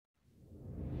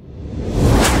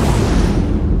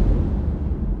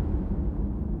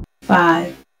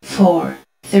5, 4,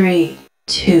 3,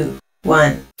 2,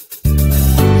 1.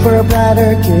 For a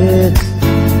brighter kids,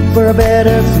 for a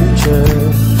better future,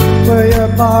 for your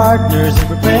partners and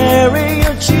preparing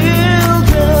your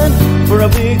children, for a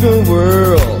bigger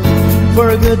world,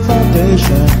 for a good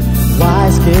foundation,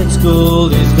 Wise Kids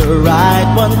School is the right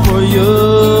one for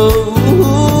you.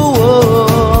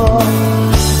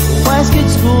 Wise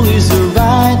Kids School is the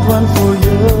right one for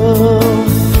you.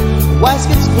 Wise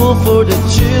Kids School for the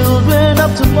children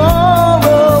of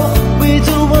tomorrow. We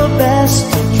do our best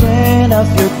to train up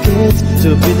your kids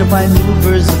to be the prime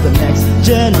movers of the next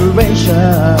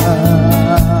generation.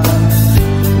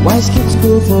 Wise Kids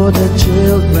School for the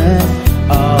children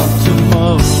of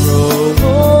tomorrow.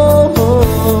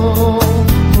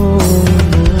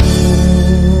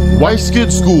 Wise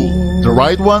Kids School, the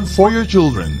right one for your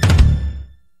children.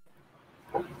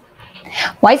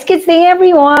 Wise Kids Day,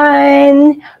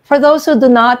 everyone! For those who do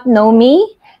not know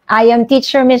me, I am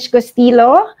Teacher Mitch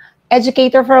Gustilo,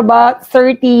 educator for about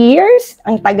 30 years.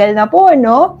 Ang tagal na po,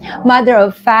 no? Mother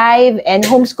of 5 and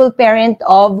homeschool parent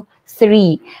of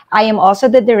 3. I am also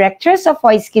the directress of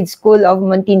Wise Kids School of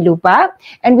Muntinlupa,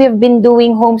 and we've been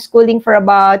doing homeschooling for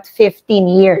about 15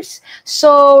 years.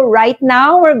 So right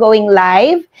now, we're going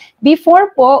live. Before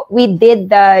po, we did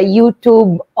the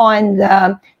YouTube on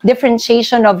the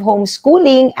differentiation of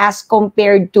homeschooling as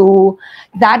compared to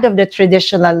that of the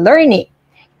traditional learning.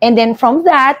 And then from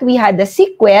that, we had the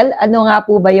sequel. Ano nga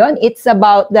po ba yun? It's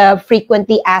about the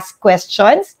frequently asked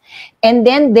questions. And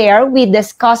then there, we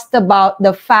discussed about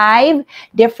the 5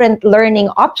 different learning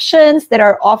options that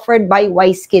are offered by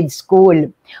Wise Kids School.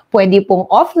 Pwede pong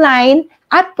offline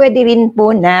at pwede rin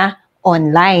po na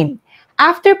online.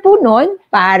 After po nun,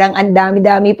 parang ang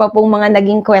dami-dami pa pong mga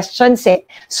naging questions eh.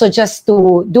 So just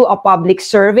to do a public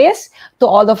service to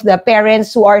all of the parents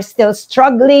who are still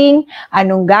struggling,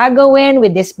 anong gagawin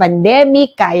with this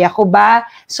pandemic, kaya ko ba?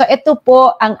 So ito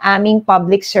po ang aming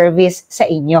public service sa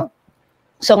inyo.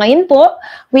 So ngayon po,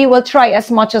 we will try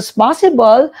as much as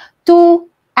possible to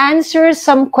answer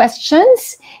some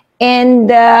questions. And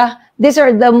these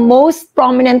are the most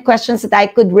prominent questions that I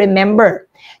could remember.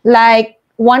 Like,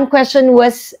 one question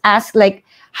was asked, like,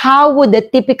 how would a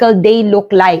typical day look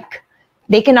like?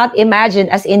 They cannot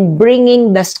imagine, as in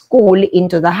bringing the school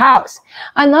into the house.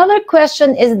 Another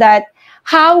question is that,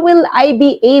 how will I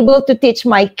be able to teach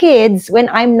my kids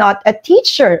when I'm not a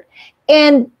teacher?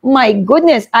 And my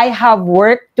goodness, I have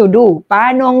work to do.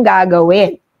 Paano ang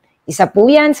gagawin? Isa po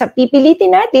yan sa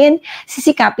pipilitin natin,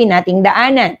 sisikapin nating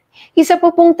daanan. Isa po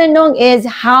pong tanong is,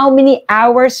 how many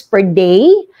hours per day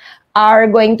are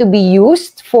going to be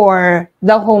used for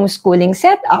the homeschooling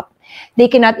setup?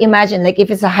 They cannot imagine, like if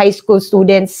it's a high school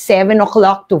student, 7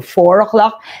 o'clock to 4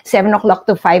 o'clock, 7 o'clock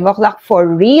to 5 o'clock,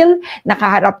 for real,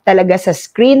 nakaharap talaga sa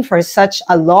screen for such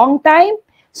a long time.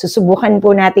 Susubukan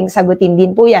po nating sagutin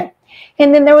din po yan.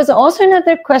 And then there was also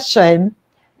another question,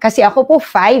 kasi ako po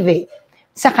 5 eh.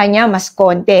 Sa kanya, mas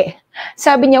konti.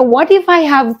 Sabi niya, what if I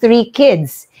have 3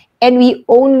 kids? And we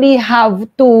only have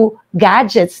 2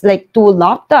 gadgets, like 2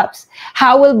 laptops.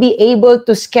 How will be able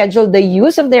to schedule the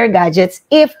use of their gadgets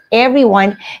if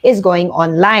everyone is going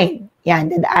online? Yan,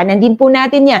 dadaanan din po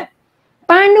natin yan.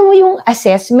 Paano yung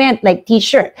assessment, like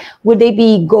teacher? Would they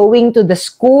be going to the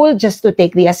school just to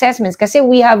take the assessments? Kasi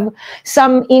we have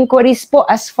some inquiries po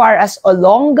as far as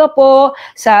Olonga po,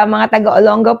 sa mga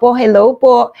taga-Olonga po, hello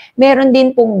po. Meron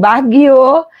din pong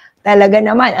Baguio. Talaga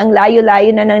naman, ang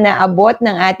layo-layo na nang naabot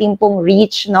ng ating pong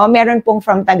reach, no? Meron pong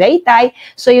from Tagaytay.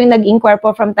 So, yung nag-inquire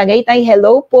po from Tagaytay,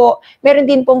 hello po. Meron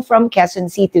din pong from Quezon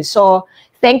City. So,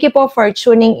 thank you po for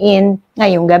tuning in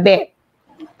ngayong gabi.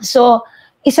 So,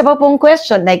 isa pa pong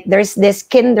question, like there's this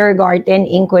kindergarten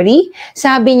inquiry.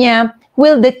 Sabi niya,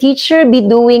 will the teacher be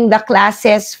doing the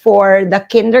classes for the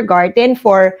kindergarten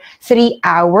for 3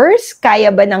 hours?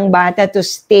 Kaya ba ng bata to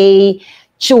stay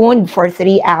tuned for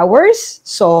 3 hours?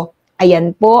 So,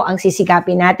 ayan po ang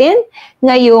sisikapin natin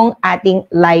ngayong ating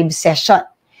live session.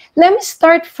 Let me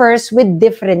start first with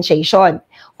differentiation.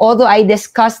 Although I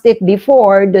discussed it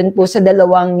before dun po sa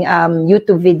dalawang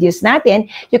YouTube videos natin,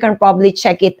 you can probably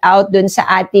check it out dun sa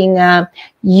ating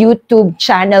YouTube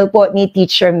channel po ni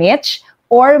Teacher Mitch.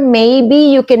 Or maybe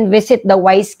you can visit the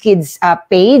Wise Kids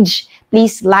page.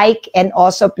 Please like and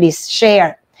also please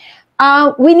share.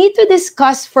 We need to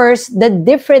discuss first the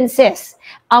differences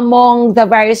among the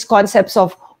various concepts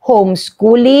of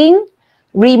homeschooling,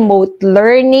 remote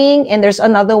learning, and there's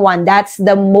another one, that's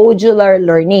the modular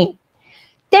learning.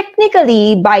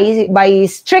 Technically, by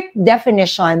strict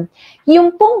definition,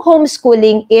 yung pong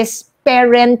homeschooling is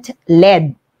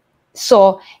parent-led.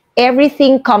 So,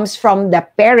 everything comes from the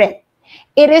parent.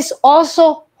 It is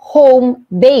also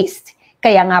home-based.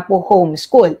 Kaya nga po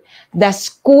homeschool. The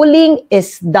schooling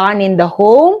is done in the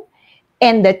home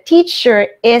and the teacher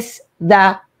is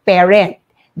the parent.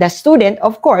 The student,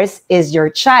 of course, is your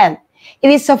child.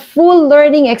 It is a full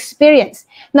learning experience.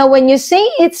 Now, when you say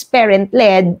it's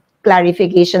parent-led,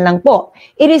 clarification lang po,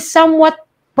 it is somewhat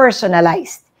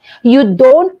personalized. You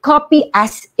don't copy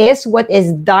as is what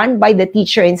is done by the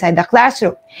teacher inside the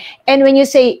classroom. And when you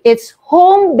say it's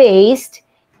home-based,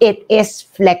 it is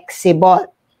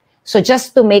flexible. So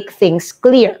just to make things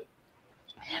clear.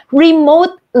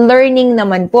 Remote learning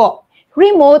naman po.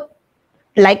 Remote,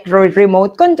 like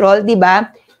remote control, di ba?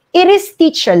 It is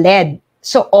teacher-led.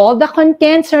 So all the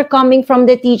contents are coming from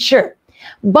the teacher.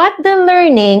 But the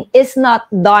learning is not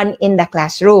done in the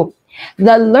classroom.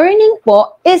 The learning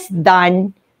po is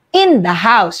done in the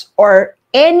house or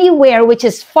anywhere which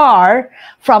is far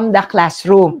from the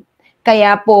classroom.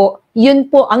 Kaya po, yun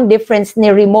po ang difference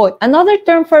ni remote. Another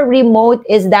term for remote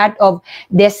is that of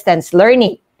distance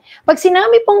learning. Pag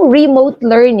sinabi pong remote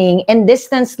learning and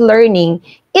distance learning,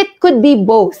 it could be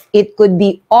both. It could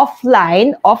be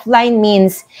offline. Offline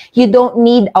means you don't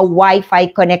need a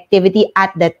Wi-Fi connectivity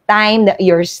at the time that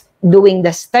you're doing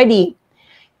the study.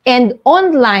 And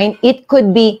online, it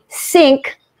could be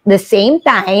sync the same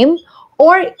time,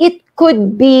 or it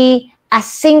could be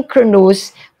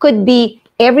asynchronous, could be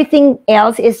everything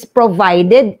else is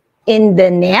provided in the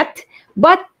net,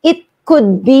 but it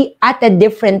could be at a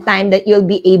different time that you'll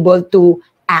be able to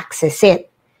access it.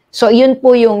 So, yun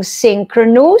po yung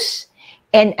synchronous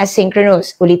and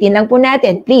asynchronous. Ulitin lang po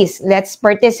natin. Please, let's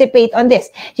participate on this.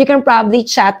 You can probably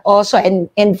chat also.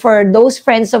 And for those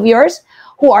friends of yours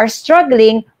who are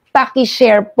struggling,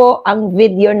 paki-share po ang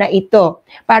video na ito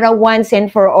para once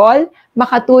and for all,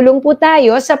 makatulong po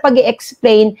tayo sa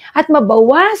pag-i-explain at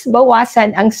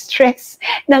mabawasan ang stress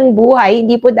ng buhay.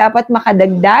 Hindi po dapat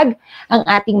makadagdag ang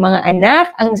ating mga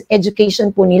anak, ang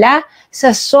education po nila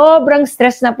sa sobrang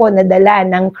stress na po nadala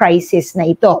ng crisis na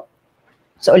ito.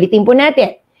 So ulitin po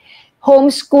natin.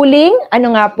 Homeschooling,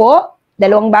 ano nga po?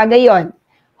 Dalawang bagay yon.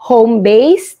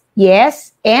 Home-based,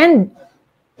 yes, and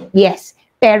yes,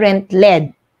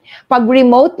 parent-led. Pag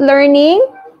remote learning,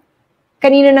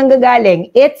 kanino nang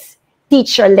gagaling? It's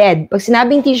teacher-led. Pag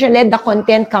sinabing teacher-led, the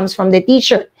content comes from the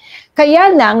teacher.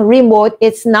 Kaya lang, remote,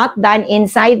 it's not done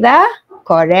inside the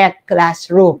correct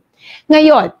classroom.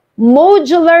 Ngayon,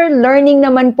 modular learning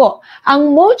naman po.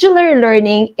 Ang modular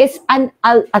learning is an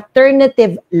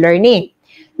alternative learning.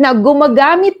 Na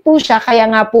gumagamit po siya, kaya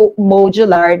nga po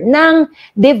modular, ng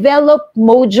developed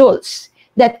modules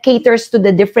that caters to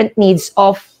the different needs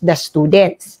of the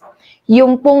students.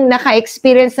 Yung pong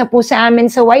naka-experience na po sa amin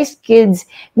sa Wise Kids,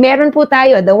 meron po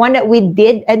tayo, the one that we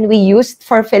did and we used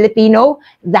for Filipino,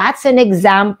 that's an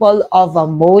example of a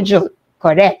module.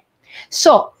 Correct.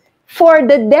 So, for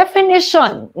the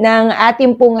definition ng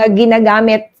ating pong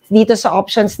ginagamit dito sa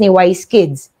options ni Wise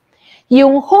Kids,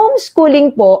 yung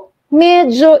homeschooling po,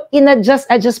 medyo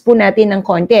in-adjust po natin ng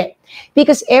konti.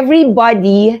 Because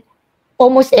everybody,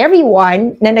 almost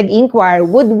everyone na nag-inquire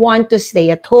would want to stay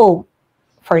at home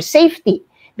for safety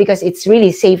because it's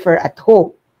really safer at home.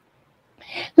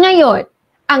 Ngayon,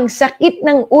 ang sakit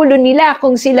ng ulo nila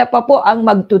kung sila pa po ang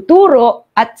magtuturo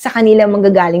at sa kanila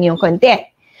manggagaling yung content.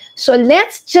 So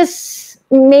let's just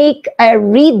make a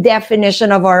redefinition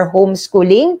of our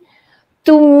homeschooling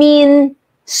to mean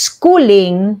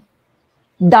schooling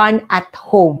done at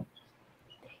home.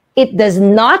 It does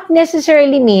not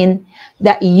necessarily mean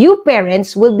that you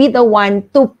parents will be the one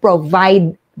to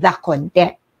provide the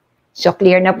content. So,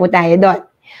 clear na po tayo doon.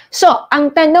 So,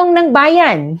 ang tanong ng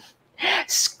bayan,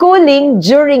 schooling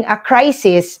during a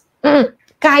crisis,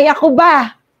 kaya ko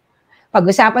ba?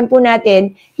 Pag-usapan po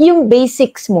natin yung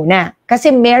basics muna.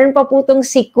 Kasi meron pa po itong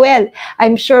sequel.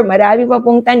 I'm sure marami pa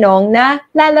pong tanong na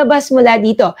lalabas mula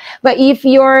dito. But if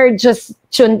you're just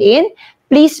tuned in,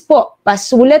 please po,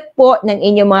 pasulat po ng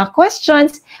inyong mga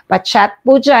questions, pa-chat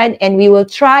po dyan, and we will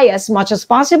try as much as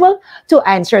possible to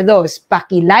answer those.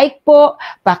 Paki-like po,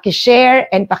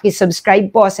 paki-share, and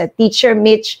paki-subscribe po sa Teacher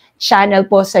Mitch channel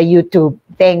po sa YouTube.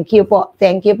 Thank you po.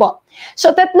 Thank you po.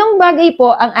 So, tatlong bagay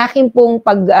po ang aking pong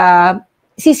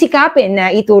sisikapin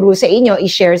na ituro sa inyo,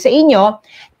 i-share sa inyo.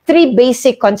 3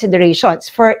 basic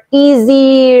considerations. For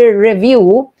easy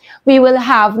review, we will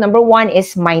have, number 1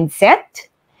 is mindset.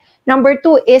 Number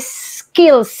 2 is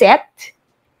skill set.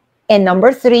 And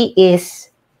number 3 is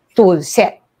tool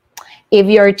set. If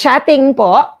you're chatting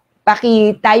po,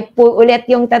 paki-type po ulit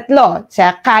yung tatlo.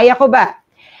 Sa kaya ko ba?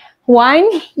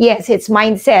 1, yes, it's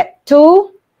mindset. 2,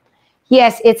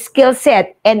 yes, it's skill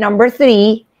set. And number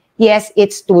 3, yes,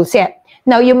 it's tool set.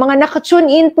 Now, yung mga naka-tune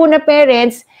in po na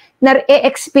parents,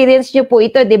 Na-experience nyo po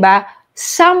ito, di ba?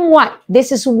 Somewhat,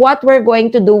 this is what we're going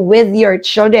to do with your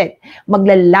children.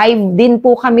 Magla-live din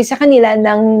po kami sa kanila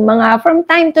ng mga from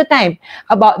time to time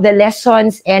about the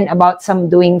lessons and about some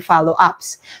doing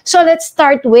follow-ups. So let's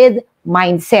start with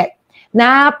mindset.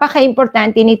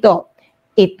 Napaka-importante nito.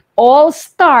 It all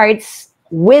starts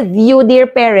with you, dear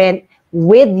parent,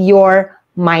 with your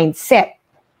mindset.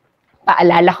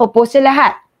 Paalala ko po sa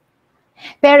lahat.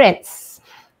 Parents,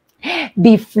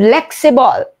 be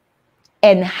flexible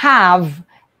and have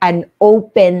an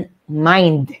open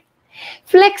mind.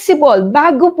 Flexible,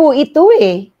 bago po ito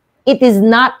eh. It has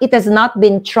not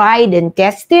been tried and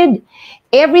tested.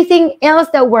 Everything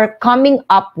else that we're coming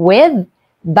up with,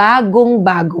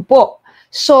 bagong-bago po.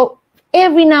 So,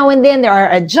 every now and then, there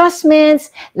are adjustments,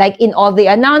 like in all the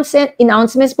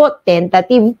announcements po,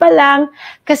 tentative pa lang.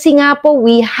 Kasi nga po,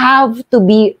 we have to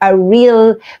be a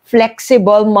real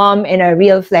flexible mom and a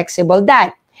real flexible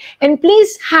dad. And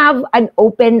please have an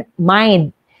open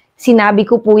mind. Sinabi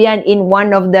ko po yan in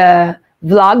one of the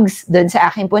vlogs dun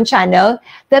sa aking pong channel,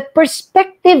 that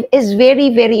perspective is very,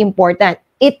 very important.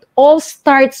 It all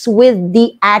starts with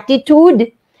the attitude,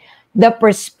 the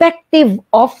perspective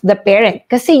of the parent.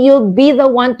 Kasi you'll be the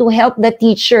one to help the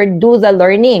teacher do the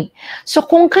learning. So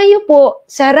kung kayo po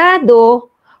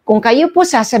sarado, kung kayo po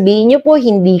sasabihin nyo po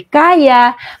hindi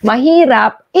kaya,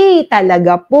 mahirap,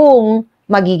 talaga pong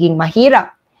magiging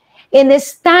mahirap. In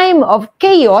this time of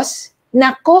chaos,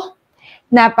 nako,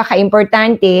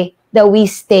 napaka-importante that we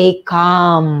stay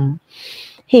calm.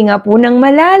 Hinga po ng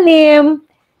malalim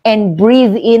and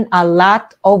breathe in a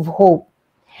lot of hope.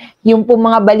 Yung po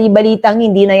mga bali-balitang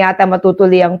hindi na yata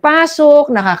matutuloy ang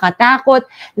pasok, nakakatakot,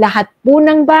 lahat po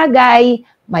ng bagay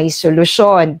may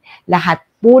solusyon. Lahat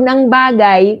po ng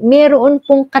bagay, meron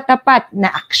pong katapat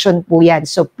na action po yan.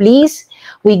 So please,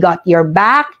 we got your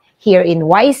back here in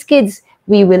Wise Kids.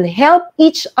 We will help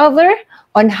each other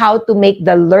on how to make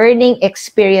the learning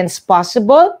experience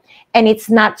possible and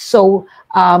it's not so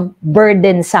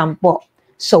burdensome po.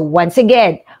 So once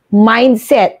again,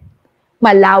 mindset,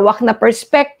 malawak na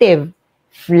perspective,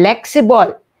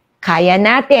 flexible, kaya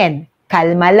natin,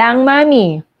 kalma lang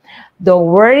mami.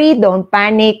 Don't worry, don't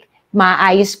panic,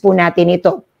 maayos po natin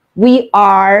ito. We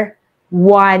are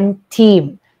one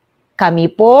team.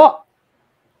 Kami po,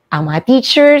 ang mga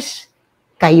teachers,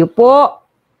 kayo po,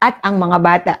 at ang mga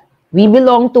bata. We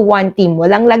belong to one team.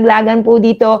 Walang laglagan po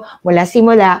dito, mula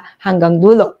simula hanggang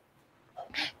dulo.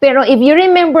 Pero if you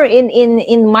remember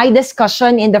in my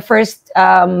discussion in the first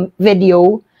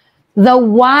video, the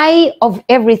why of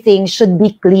everything should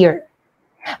be clear.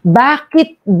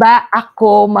 Bakit ba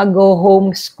ako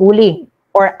mag-homeschooling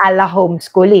or ala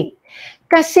homeschooling?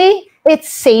 Kasi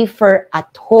it's safer at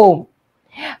home.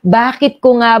 Bakit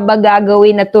ko nga ba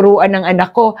gagawin na turuan ng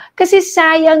anak ko? Kasi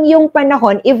sayang yung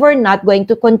panahon if we're not going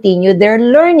to continue their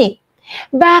learning.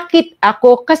 Bakit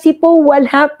ako? Kasi po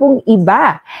wala pong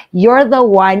iba. You're the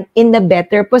one in the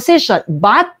better position.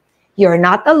 But you're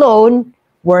not alone.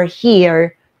 We're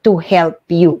here to help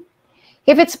you.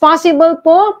 If it's possible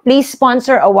po, please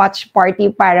sponsor a watch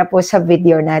party para po sa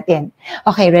video natin.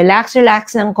 Okay, relax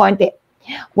ng konti.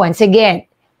 Once again,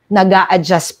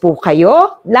 nag-a-adjust po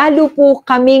kayo, lalo po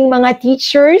kaming mga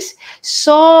teachers,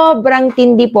 sobrang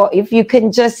tindi po. If you can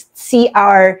just see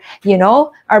our,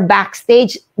 our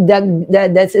backstage, the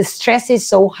stress is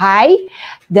so high,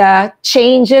 the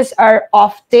changes are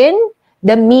often,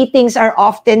 the meetings are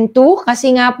often too,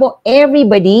 kasi nga po,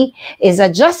 everybody is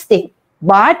adjusting.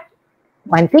 But,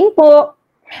 one thing po,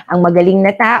 ang magaling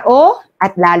na tao,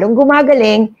 at lalong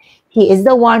gumagaling, he is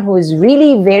the one who is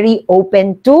really very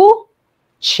open to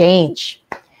change.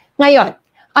 Ngayon,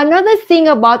 another thing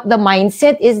about the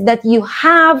mindset is that you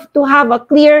have to have a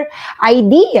clear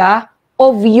idea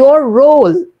of your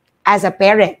role as a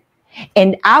parent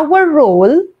and our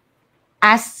role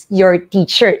as your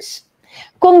teachers.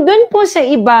 Kung dun po sa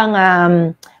ibang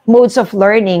modes of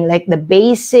learning like the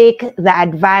basic, the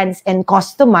advanced, and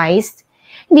customized,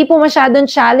 hindi po masyadong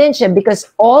challenge because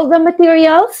all the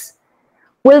materials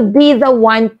will be the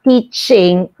one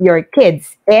teaching your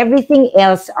kids. Everything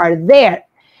else are there.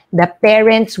 The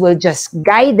parents will just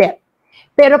guide them.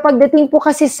 Pero pagdating po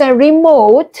kasi sa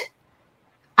remote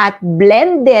at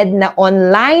blended na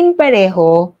online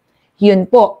pareho, yun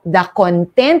po, the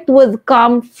content will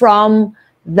come from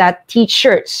the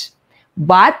teachers.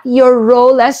 But your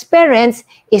role as parents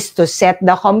is to set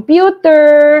the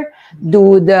computer,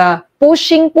 do the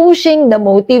pushing, the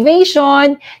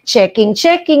motivation, checking,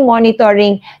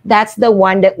 monitoring. That's the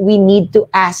one that we need to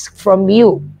ask from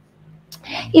you.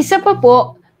 Isa pa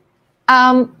po,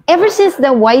 ever since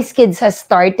the Wise Kids has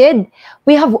started,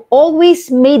 we have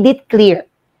always made it clear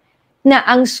na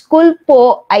ang school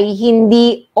po ay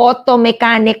hindi auto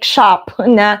mechanic shop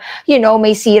na,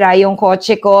 may sira yung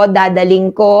kotse ko, dadaling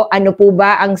ko, ano po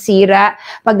ba ang sira?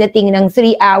 Pagdating ng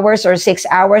 3 hours or 6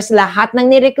 hours, lahat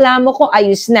ng nireklamo ko,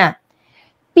 ayos na.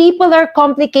 People are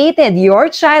complicated. Your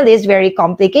child is very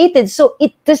complicated. So,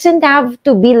 it doesn't have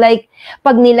to be like,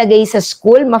 pag nilagay sa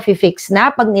school, mafi-fix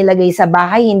na. Pag nilagay sa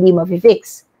bahay, hindi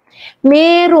mafi-fix.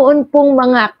 Meron pong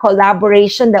mga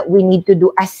collaboration that we need to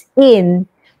do, as in,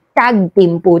 tag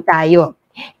team po tayo.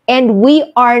 And we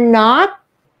are not,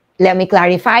 let me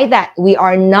clarify that, we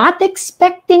are not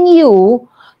expecting you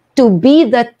to be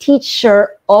the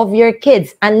teacher of your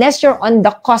kids unless you're on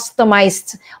the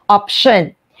customized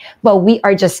option. But we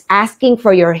are just asking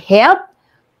for your help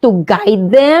to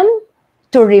guide them,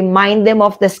 to remind them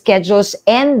of the schedules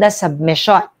and the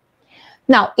submission.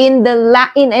 Now, in the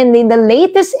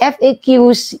latest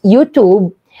FAQs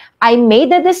YouTube, I made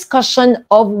a discussion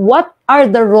of what are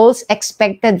the roles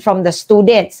expected from the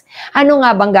students. Ano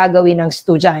nga bang gagawin ng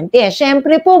estudyante?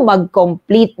 Siyempre po,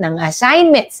 mag-complete ng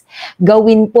assignments.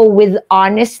 Gawin po with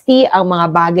honesty ang mga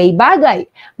bagay-bagay.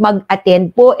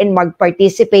 Mag-attend po and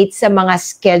mag-participate sa mga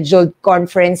scheduled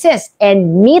conferences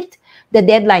and meet the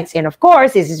deadlines. And of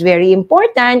course, this is very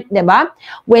important, diba?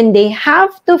 When they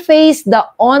have to face the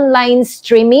online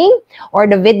streaming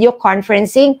or the video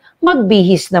conferencing,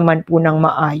 magbihis naman po ng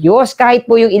maayos.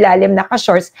 Kahit po yung ilalim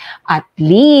naka-shorts, at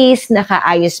least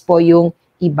nakaayos po yung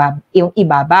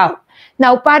ibabaw.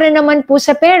 Now, para naman po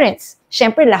sa parents,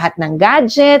 syempre lahat ng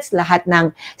gadgets, lahat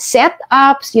ng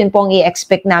setups, yun pong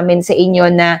i-expect namin sa inyo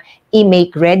na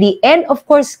i-make ready. And of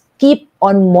course, keep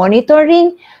on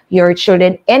monitoring your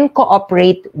children and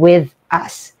cooperate with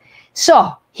us.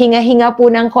 So, hinga-hinga po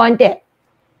ng konti.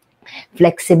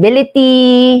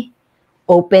 Flexibility,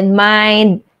 open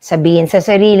mind, sabihin sa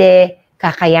sarili,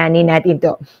 kakayanin natin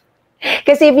to.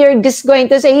 Kasi if you're just going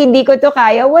to say, hindi ko to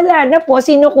kaya, wala na po,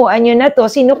 sinukuan nyo na to,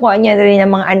 sinukuan nyo na rin ng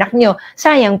mga anak nyo.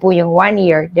 Sayang po yung 1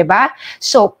 year, diba?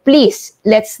 So please,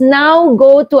 let's now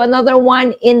go to another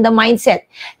one in the mindset.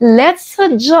 Let's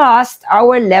adjust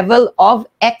our level of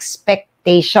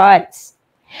expectations.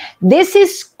 This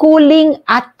is schooling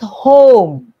at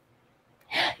home,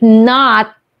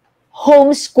 not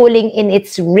homeschooling in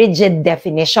its rigid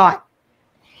definition.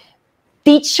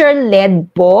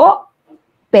 Teacher-led po,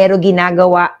 pero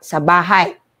ginagawa sa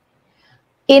bahay.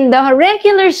 In the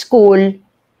regular school,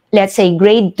 let's say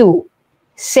grade 2,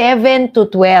 7 to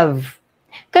 12.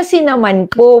 Kasi naman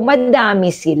po,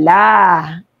 madami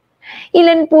sila.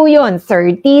 Ilan po yon?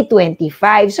 30,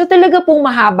 25. So talaga pong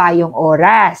mahaba yung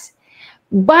oras.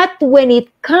 But when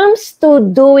it comes to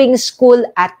doing school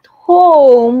at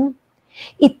home,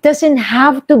 it doesn't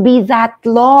have to be that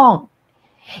long.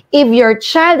 If your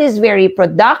child is very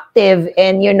productive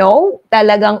and,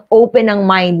 talagang open ang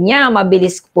mind niya,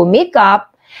 mabilis pumick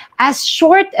up, as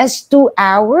short as 2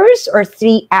 hours or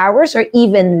 3 hours or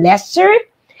even lesser,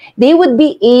 they would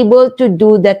be able to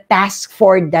do the task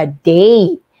for the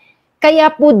day.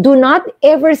 Kaya po, do not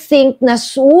ever think na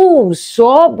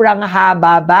sobrang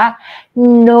haba ba?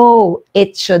 No,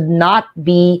 it should not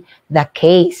be the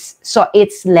case. So,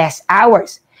 it's less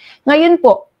hours. Ngayon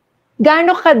po,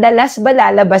 gaano kadalas ba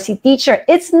lalabas si teacher?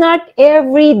 It's not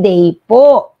every day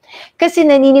po. Kasi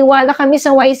naniniwala kami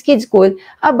sa Wise Kids School,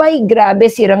 abay,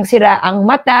 grabe, sirang-sira ang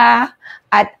mata,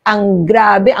 at ang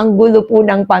grabe, ang gulo po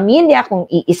ng pamilya, kung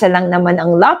iisa lang naman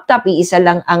ang laptop, iisa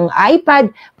lang ang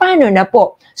iPad, paano na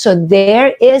po? So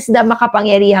there is the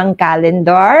makapangyarihang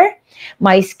calendar,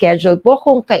 may schedule po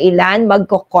kung kailan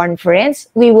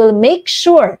magko-conference. We will make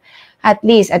sure at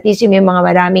least yung may mga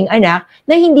maraming anak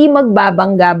na hindi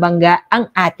magbabangga-bangga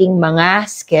ang ating mga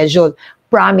schedule.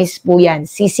 Promise po yan.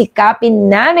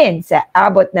 Sisikapin namin sa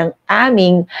abot ng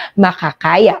aming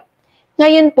makakaya.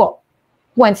 Ngayon po,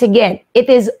 once again,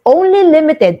 it is only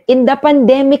limited in the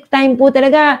pandemic time po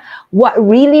talaga. What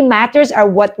really matters are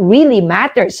what really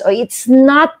matters. So it's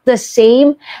not the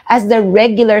same as the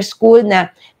regular school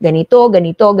na ganito,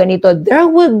 ganito, ganito. There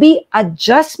will be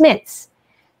adjustments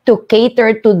to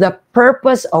cater to the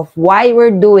purpose of why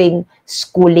we're doing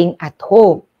schooling at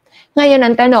home. Ngayon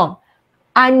ang tanong,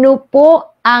 ano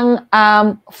po ang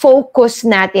focus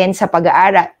natin sa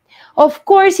pag-aaral? Of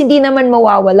course, hindi naman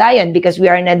mawawala yan because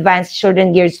we are an advanced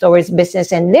children geared towards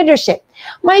business and leadership.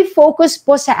 May focus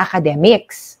po sa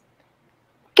academics.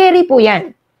 Carry po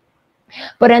yan.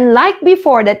 But unlike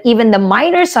before that even the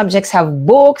minor subjects have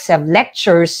books, have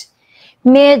lectures,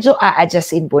 medyo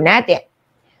a-adjustin po natin.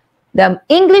 The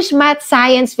English, Math,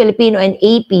 Science, Filipino, and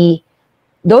AP,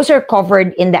 those are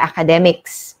covered in the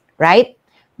academics, right?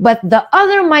 But the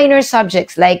other minor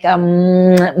subjects like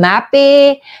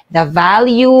MAPE, the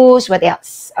values, what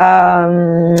else?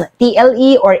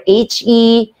 TLE or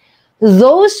HE,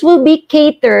 those will be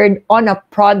catered on a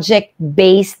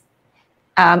project-based,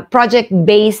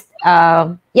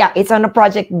 it's on a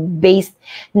project-based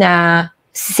na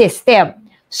system.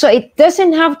 So it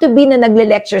doesn't have to be na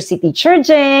nagle-lecture si Teacher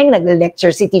Jeng,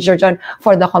 nagle-lecture si Teacher John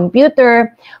for the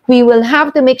computer. We will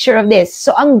have to make sure of this.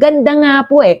 So ang ganda nga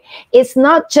po it's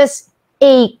not just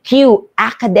AQ,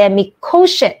 academic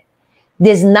quotient.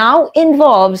 This now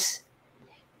involves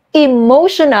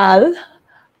emotional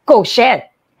quotient.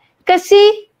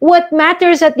 Kasi what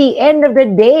matters at the end of the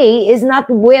day is not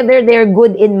whether they're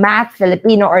good in math,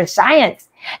 Filipino, or science.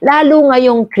 Lalo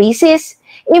ngayong crisis,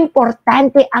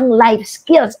 importante ang life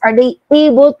skills. Are they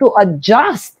able to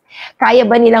adjust? Kaya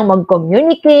ba nilang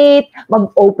mag-communicate,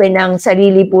 mag-open ng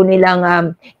sarili po nilang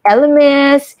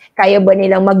LMS? Kaya ba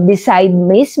nilang mag-decide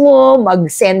mismo,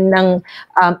 mag-send ng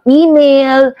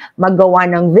email, maggawa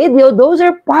ng video? Those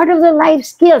are part of the life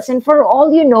skills. And for all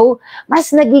you know,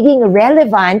 mas nagiging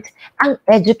relevant ang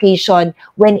education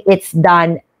when it's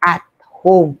done at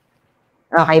home.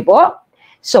 Okay po?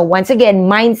 So once again,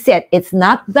 mindset, it's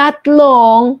not that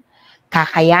long.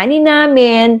 Kakayanin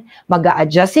namin,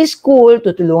 mag-a-adjust si school,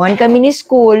 tutulungan kami ni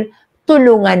school,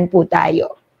 tulungan po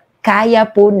tayo. Kaya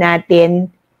po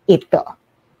natin ito.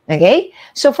 Okay?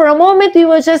 So for a moment, we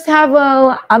will just have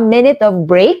a minute of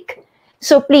break.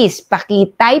 So please,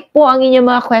 paki-type po ang inyong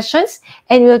mga questions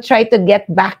and we'll try to get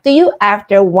back to you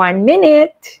after 1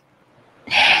 minute.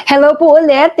 Hello po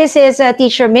ulit. This is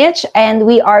Teacher Mitch and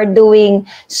we are doing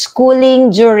schooling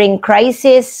during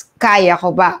crisis. Kaya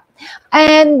ko ba?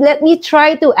 And let me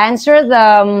try to answer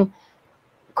the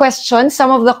questions,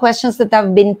 some of the questions that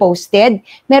have been posted.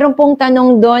 Meron pong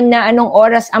tanong doon na anong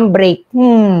oras ang break.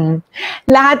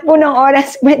 Lahat po ng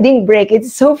oras pwedeng break.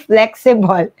 It's so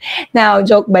flexible. Now,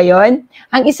 joke ba yun?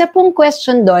 Ang isa pong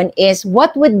question doon is,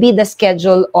 what would be the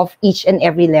schedule of each and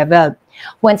every level?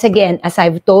 Once again, as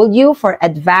I've told you, for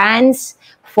advanced,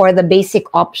 for the basic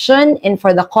option, and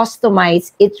for the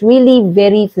customized, it's really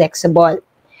very flexible.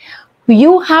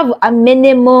 You have a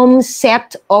minimum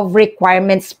set of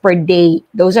requirements per day.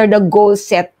 Those are the goals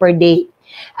set per day.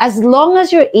 As long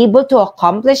as you're able to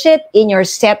accomplish it in your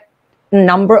set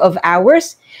number of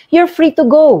hours, you're free to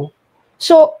go.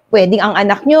 So, pwedeng ang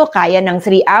anak nyo kaya ng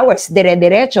 3 hours,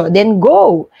 dire-diretso, then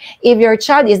go. If your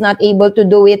child is not able to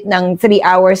do it ng 3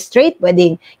 hours straight,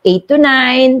 pwedeng 8 to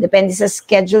 9, depende sa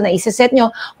schedule na isa-set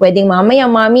nyo. Pwedeng mamaya,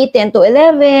 mami, 10 to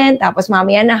 11, tapos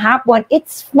mamaya na hapon,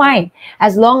 it's fine.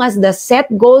 As long as the set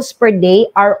goals per day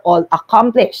are all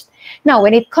accomplished. Now,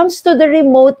 when it comes to the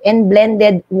remote and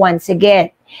blended, once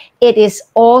again, it is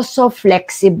also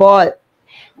flexible.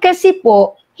 Kasi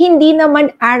po, hindi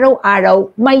naman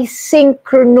araw-araw may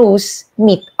synchronous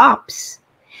meetups.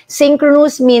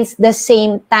 Synchronous means the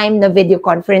same time na video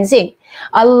conferencing.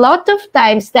 A lot of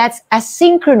times, that's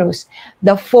asynchronous.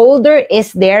 The folder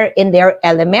is there in their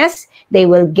LMS. They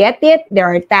will get it. There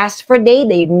are tasks for day.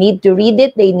 They need to read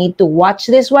it. They need to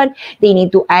watch this one. They need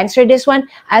to answer this one.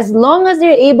 As long as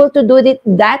they're able to do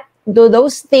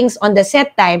those things on the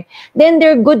set time, then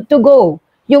they're good to go.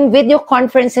 Yung video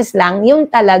conferences lang, yung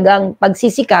talagang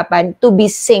pagsisikapan to be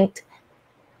synced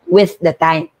with the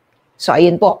time. So,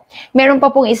 ayun po. Meron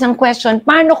pa pong isang question,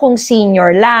 paano kung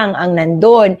senior lang ang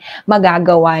nandun?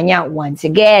 Magagawa niya. Once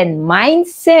again,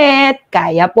 mindset,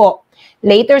 kaya po.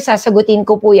 Later, sasagutin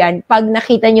ko po yan. Pag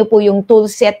nakita niyo po yung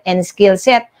tool set and skill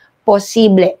set,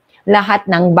 posible. Lahat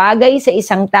ng bagay sa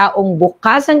isang taong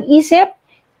bukas ang isip,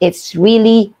 it's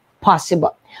really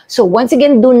possible. So once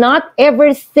again, do not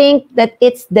ever think that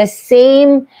it's the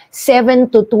same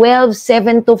 7 to 12,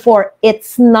 7 to 4.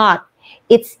 It's not.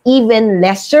 It's even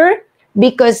lesser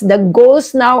because the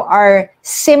goals now are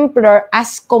simpler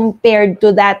as compared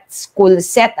to that school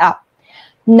setup.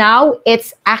 Now,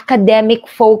 it's academic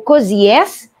focus,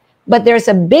 yes, but there's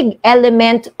a big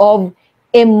element of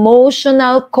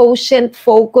emotional quotient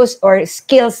focus or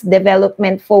skills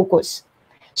development focus.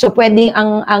 So, pwedeng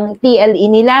ang TLE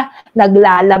nila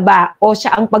naglalaba o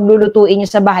siya ang paglulutuin nyo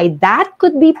sa bahay. That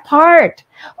could be part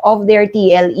of their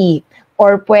TLE.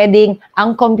 Or pwedeng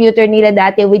ang computer nila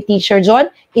dati with Teacher John,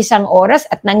 1 oras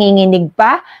at nanginginig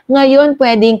pa. Ngayon,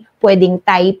 pwedeng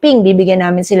typing. Bibigyan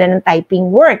namin sila ng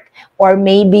typing work. Or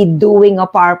maybe doing a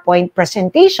PowerPoint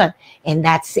presentation. And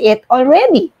that's it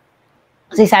already.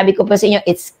 Kasi sabi ko pa sa inyo,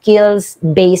 it's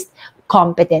skills-based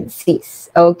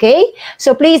competencies. Okay?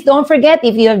 So please don't forget,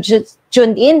 if you have just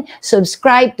tuned in,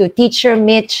 subscribe to Teacher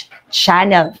Mitch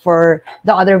channel for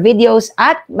the other videos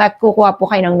at makukuha po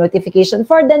kayo ng notification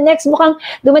for the next. Mukhang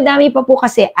dumadami pa po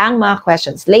kasi ang mga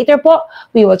questions. Later po,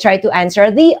 we will try to answer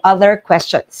the other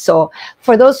questions. So,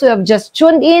 for those who have just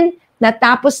tuned in,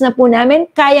 natapos na po namin.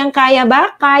 Kayang-kaya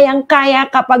ba? Kayang-kaya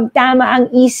kapag tama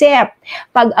ang isip.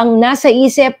 Pag ang nasa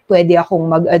isip, pwede akong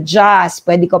mag-adjust.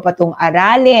 Pwede ko pa itong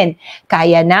aralin.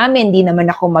 Kaya namin, di naman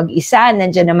ako mag-isa.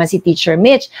 Nandiyan naman si Teacher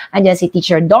Mitch. Andyan si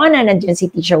Teacher Donna. Nandiyan si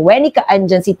Teacher Wenica.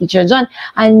 Andyan si Teacher John.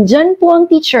 Andyan po ang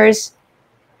teachers.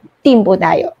 Team po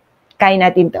tayo. Kaya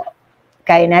natin to.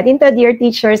 Kaya natin to, dear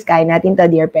teachers. Kaya natin to,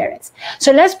 dear parents. So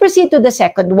let's proceed to the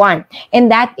second one. And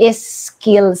that is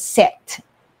skill set.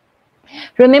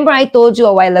 Remember, I told you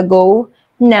a while ago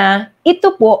na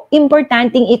ito po,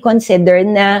 importanteng i-consider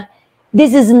na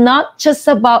this is not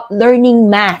just about learning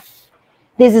math.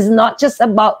 This is not just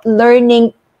about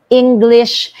learning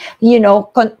English,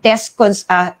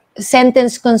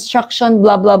 sentence construction,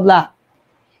 blah, blah, blah.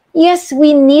 Yes,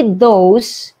 we need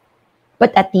those,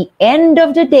 but at the end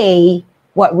of the day,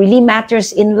 what really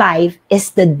matters in life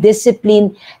is the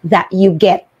discipline that you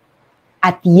get.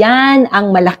 At yan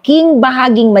ang malaking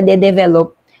bahaging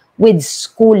madedevelop with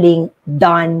schooling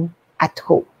done at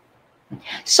home.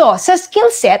 So, sa skill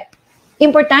set,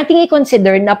 importanteng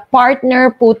i-consider na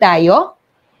partner po tayo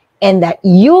and that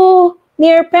you,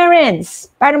 dear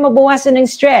parents, para mabawasan ng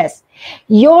stress,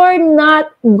 you're not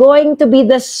going to be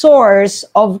the source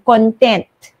of content.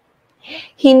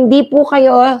 Hindi po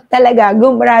kayo talaga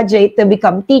gumraduate to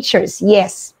become teachers,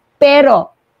 yes.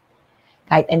 Pero,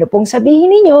 kahit ano pong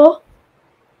sabihin ninyo,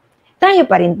 tayo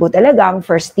pa rin po talaga ang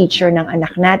first teacher ng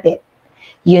anak natin.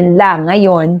 Yun lang,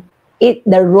 ngayon,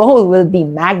 the role will be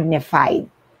magnified.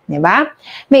 Diba?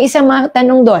 May isang mga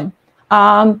tanong doon.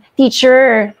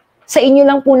 Teacher, sa inyo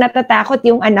lang po natatakot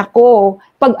yung anak ko.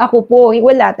 Pag ako po,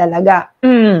 wala talaga.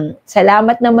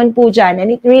 Salamat naman po dyan.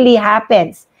 And it really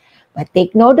happens. But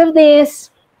take note of this.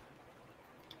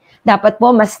 Dapat po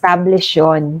ma-establish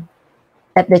yun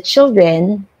that the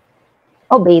children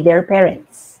obey their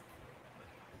parents.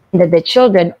 That the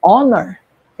children honor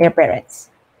their parents.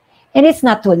 And it's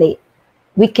not too late.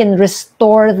 We can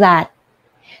restore that.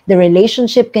 The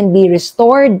relationship can be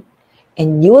restored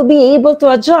and you will be able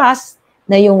to adjust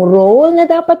na yung role na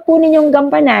dapat po ninyong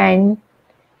gampanan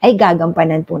ay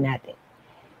gagampanan po natin.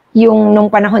 Yung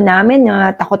nung panahon namin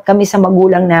na takot kami sa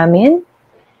magulang namin,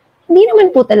 hindi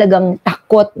naman po talagang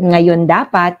takot ngayon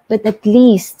dapat, but at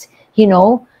least,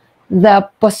 the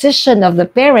position of the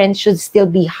parents should still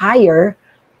be higher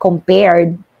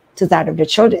compared to that of the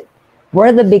children.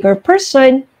 We're the bigger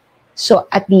person, so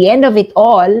at the end of it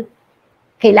all,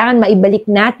 kailangan maibalik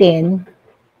natin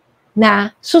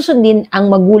na susundin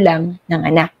ang magulang ng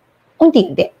anak.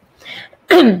 Unti-unti.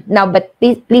 Now, but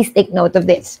please take note of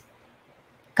this.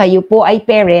 Kayo po ay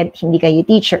parent, hindi kayo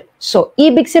teacher. So,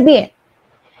 ibig sabihin,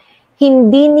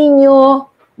 hindi ninyo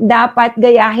dapat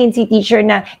gayahin si teacher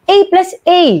na A plus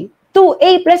A,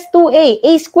 2A plus 2A,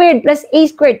 A squared plus A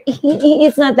squared.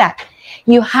 It's not that.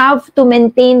 You have to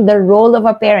maintain the role of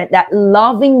a parent, that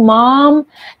loving mom,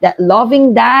 that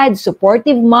loving dad,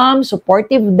 supportive mom,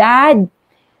 supportive dad.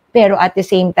 Pero at the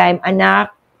same time,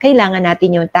 anak, kailangan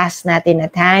natin yung task natin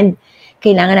at hand.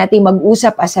 Kailangan natin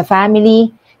mag-usap as a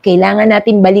family. Kailangan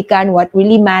natin balikan what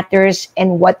really matters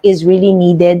and what is really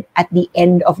needed at the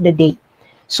end of the day.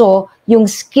 So, yung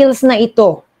skills na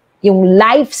ito, yung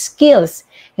life skills,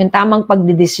 yung tamang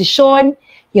pagdedesisyon,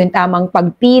 yung tamang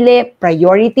pagpili,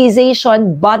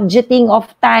 prioritization, budgeting of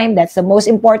time, that's the most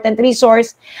important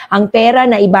resource. Ang pera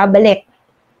na ibabalik.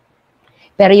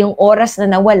 Pero yung oras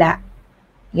na nawala,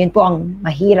 yun po ang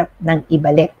mahirap ng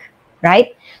ibalik.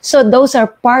 Right? So those are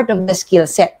part of the skill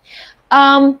set.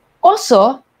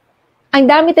 Also, ang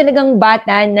dami talagang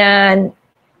bata na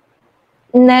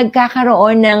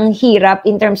nagkakaroon ng hirap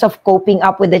in terms of coping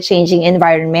up with the changing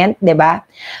environment, di ba?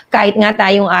 Kahit nga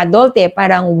tayong adult,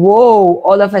 parang, whoa,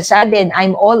 all of a sudden,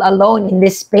 I'm all alone in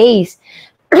this space.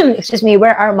 Excuse me,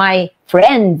 where are my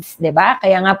friends? Di ba?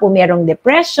 Kaya nga po merong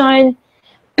depression,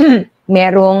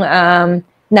 merong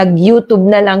nag-YouTube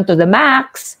na lang to the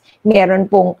max, meron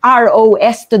pong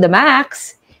ROS to the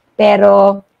max,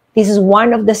 pero this is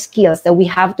one of the skills that we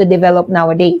have to develop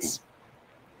nowadays.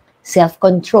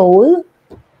 Self-control,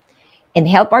 and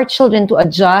help our children to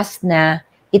adjust na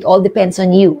it all depends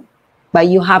on you. But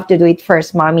you have to do it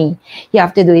first, mommy. You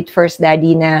have to do it first,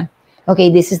 daddy, na, okay,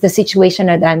 this is the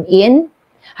situation that I'm in.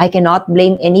 I cannot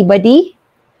blame anybody.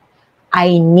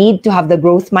 I need to have the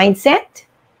growth mindset.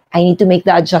 I need to make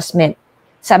the adjustment.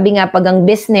 Sabi nga, pag ang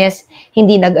business,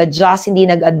 hindi nag-adjust, hindi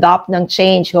nag-adopt ng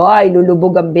change, ay,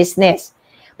 lulubog ang business.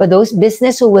 But those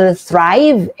business who will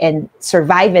thrive and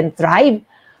survive and thrive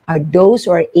are those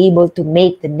who are able to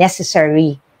make the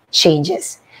necessary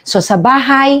changes. So sa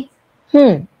bahay,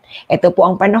 ito po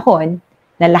ang panahon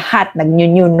na lahat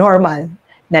nag-new normal,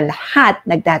 na lahat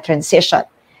nagta-transition,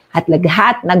 at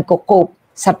lahat nagko-cope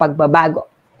sa pagbabago.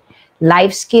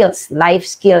 Life skills, life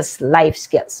skills, life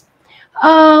skills.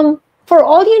 For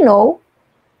all you know,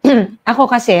 ako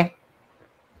kasi,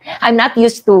 I'm not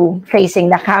used to facing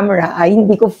the camera.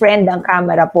 Hindi ko friend ang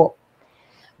camera po.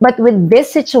 But with this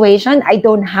situation, I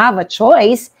don't have a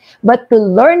choice but to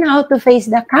learn how to face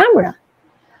the camera,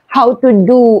 how to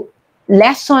do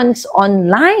lessons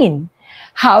online,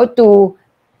 how to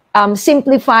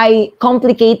simplify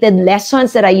complicated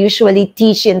lessons that I usually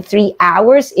teach in 3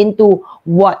 hours into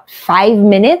 5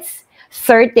 minutes,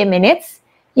 30 minutes.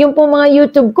 Yung po mga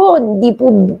YouTube ko, hindi po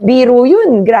biro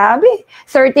yun. Grabe.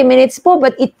 30 minutes po,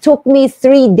 but it took me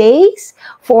 3 days,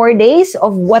 4 days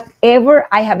of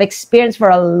whatever I have experienced for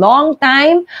a long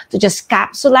time to just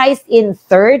capsulize in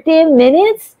 30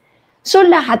 minutes. So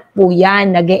lahat po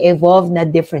yan nag-evolve na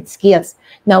different skills.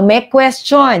 Now, may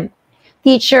question.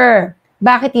 Teacher,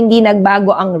 bakit hindi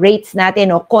nagbago ang rates natin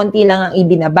o konti lang ang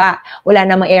ibinaba? Wala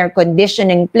namang air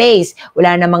conditioning place,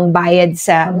 wala namang bayad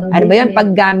sa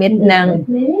paggamit ng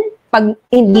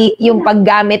yung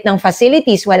paggamit ng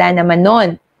facilities, wala naman nun.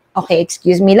 Okay,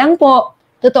 excuse me lang po.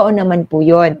 Totoo naman po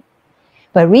 'yon.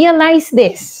 But realize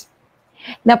this,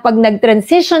 na pag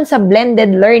nag-transition sa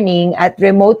blended learning at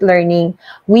remote learning,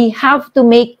 we have to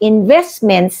make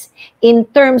investments in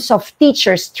terms of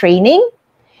teachers training,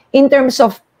 in terms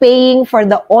of paying for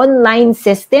the online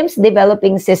systems,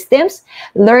 developing systems,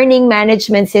 learning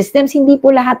management systems. Hindi po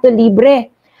lahat to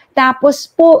libre. Tapos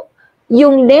po,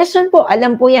 yung lesson po,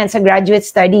 alam po yan sa graduate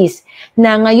studies,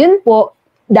 na ngayon po,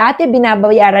 dati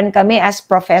binabayaran kami as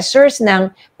professors ng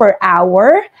per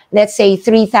hour, let's say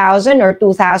 3,000 or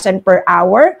 2,000 per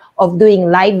hour of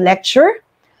doing live lecture.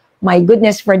 My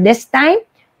goodness, for this time,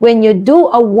 when you do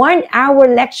a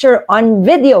 1-hour lecture on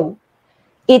video,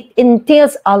 it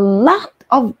entails a lot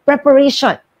of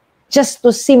preparation just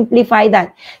to simplify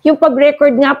that. Yung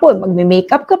pag-record nga po,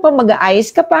 magme-makeup ka pa,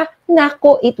 mag-aayos ka pa,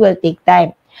 nako, it will take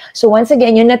time. So once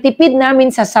again, yung natipid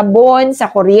namin sa sabon, sa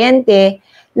kuryente,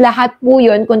 lahat po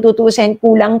yun, kung tutusin,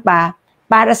 kulang pa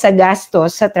para sa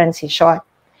gastos sa transition.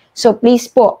 So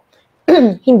please po,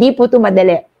 hindi po ito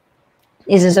madali.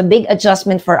 This is a big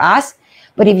adjustment for us,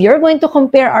 but if you're going to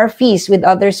compare our fees with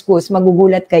other schools,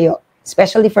 magugulat kayo,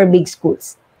 especially for big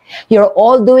schools. You're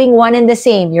all doing one and the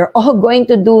same. You're all going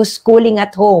to do schooling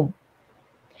at home.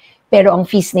 Pero ang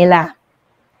fees nila,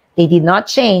 they did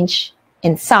not change,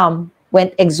 and some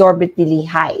went exorbitantly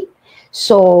high.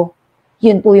 So,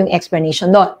 yun po yung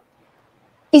explanation doon.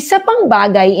 Isa pang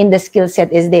bagay in the skill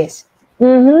set is this.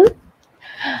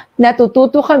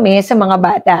 Natututo kami sa mga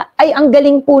bata. Ay, ang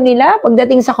galing po nila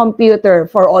pagdating sa computer.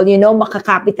 For all you know,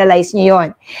 makakapitalize nyo yun.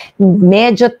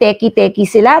 Medyo techie-techie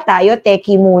sila. Tayo,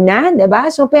 techie muna, diba?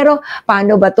 So, pero,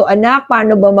 paano ba to anak?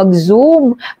 Paano ba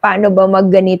mag-Zoom? Paano ba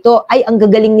mag-ganito? Ay, ang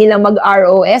gagaling nila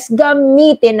mag-ROS.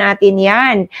 Gamitin natin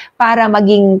yan para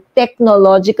maging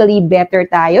technologically better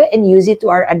tayo and use it to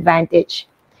our advantage.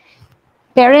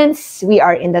 Parents, we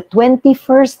are in the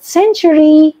 21st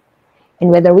century. And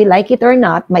whether we like it or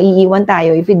not, maiiwan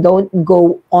tayo if we don't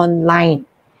go online.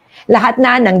 Lahat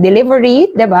na ng delivery,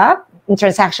 diba?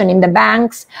 Transaction in the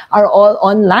banks are all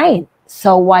online.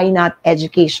 So why not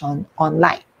education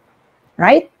online?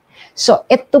 Right? So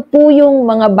ito po yung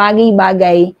mga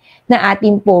bagay-bagay na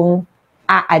atin pong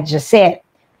a-adjustin.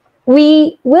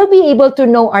 We will be able to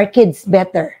know our kids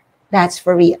better. That's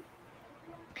for real.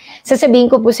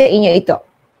 Sasabihin ko po sa inyo ito.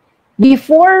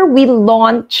 Before we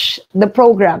launch the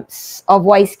programs of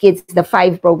Wise Kids, the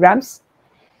 5 programs,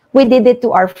 we did it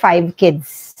to our 5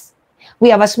 kids.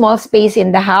 We have a small space in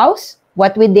the house.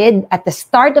 What we did at the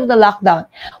start of the lockdown,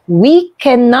 we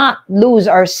cannot lose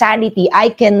our sanity. I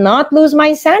cannot lose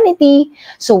my sanity.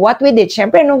 So what we did,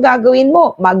 syempre, anong gagawin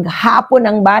mo? Maghapon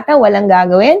ang bata, walang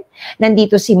gagawin.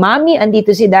 Nandito si mommy,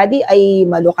 andito si daddy, ay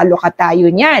maluka-luka tayo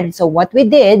niyan. So what we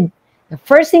did, the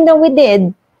first thing that we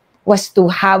did, was to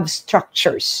have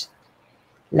structures.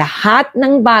 Lahat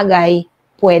ng bagay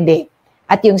pwede.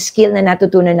 At yung skill na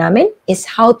natutunan namin is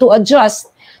how to adjust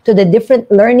to the different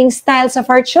learning styles of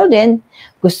our children.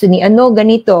 Gusto ni ano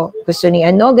ganito, gusto ni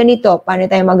ano ganito, paano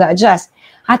tayo mag-adjust?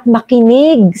 At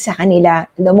makinig sa kanila.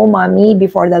 Alam mo, mommy,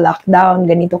 before the lockdown,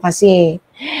 ganito kasi.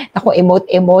 Ako,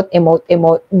 emote.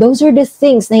 Those are the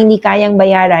things na hindi kayang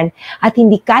bayaran at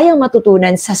hindi kayang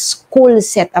matutunan sa school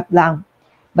setup lang.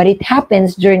 But it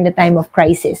happens during the time of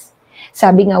crisis.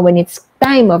 Sabi nga, when it's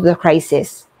time of the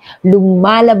crisis,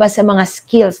 lumalabas sa mga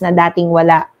skills na dating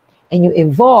wala. and you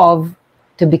evolve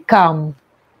to become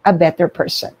a better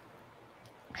person.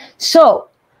 So,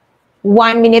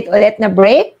 1 minute ulit na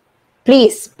break.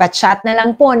 Please, pa-chat na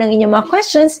lang po ng inyong mga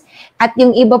questions. At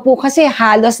yung iba po kasi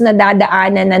halos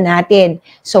nadadaanan na natin.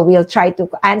 So, we'll try to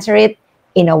answer it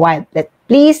in a while. But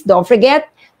please, don't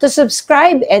forget to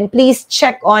subscribe and please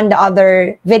check on the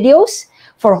other videos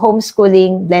for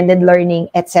homeschooling, blended learning,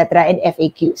 etc. and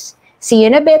FAQs. See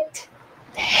you in a bit.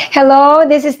 Hello,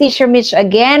 this is Teacher Mitch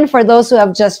again. For those who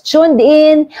have just tuned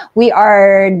in, we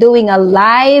are doing a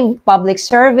live public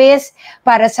service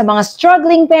para sa mga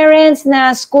struggling parents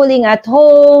na schooling at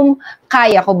home.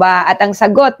 Kaya ko ba? At ang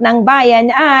sagot ng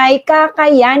bayan ay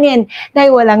kakayanin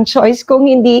dahil walang choice kung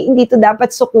hindi ito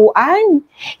dapat sukuan.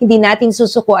 Hindi natin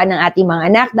susukuan ng ating mga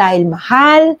anak dahil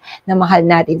mahal na mahal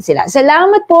natin sila.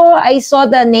 Salamat po. I saw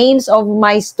the names of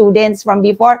my students from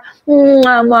before.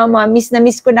 Mama, miss na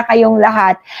miss ko na kayong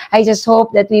lahat. I just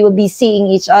hope that we will be seeing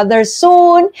each other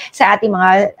soon sa ating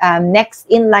mga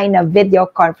next in-line na video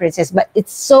conferences. But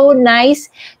it's so nice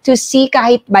to see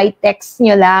kahit by text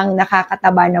nyo lang,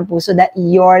 nakakataba ng puso that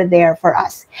you're there for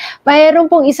us. Mayroon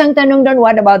pong isang tanong doon,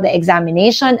 what about the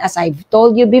examination? As I've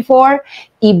told you before,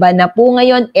 iba na po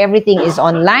ngayon, everything is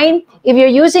online. If you're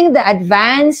using the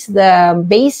advanced, the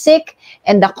basic,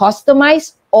 and the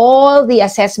customized, all the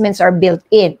assessments are built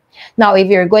in. Now, if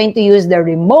you're going to use the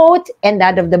remote and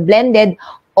that of the blended,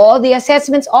 all the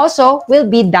assessments also will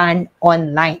be done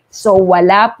online. So,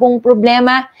 wala pong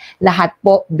problema. Lahat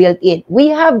po built in. We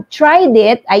have tried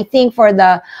it, I think, for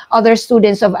the other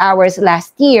students of ours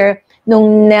last year.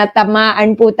 Nung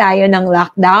natamaan po tayo ng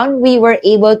lockdown, we were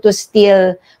able to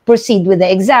still proceed with the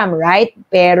exam, right?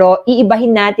 Pero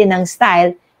iibahin natin ang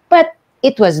style, but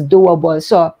it was doable.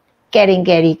 So,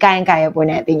 kering-keri, kayang-kaya po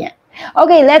natin yan.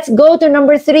 Okay, let's go to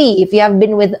number 3. If you have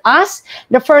been with us,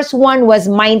 the first one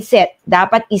was mindset.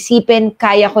 Dapat isipin,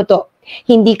 kaya ko to.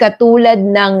 Hindi katulad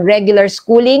ng regular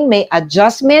schooling, may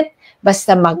adjustment,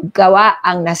 basta maggawa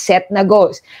ang naset na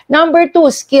goals. Number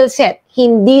 2, skill set.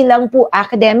 Hindi lang po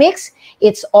academics,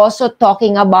 it's also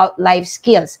talking about life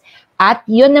skills. At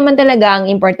yun naman talaga ang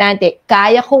importante.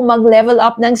 Kaya kong mag-level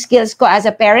up ng skills ko as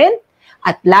a parent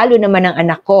at lalo naman ang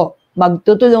anak ko.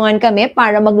 Magtutulungan kami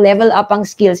para mag-level up ang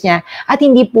skills niya at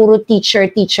hindi puro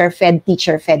teacher-fed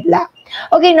lang.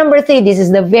 Okay, number 3, this is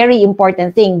the very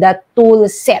important thing, the tool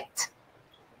set.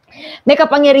 May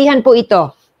kapangyarihan po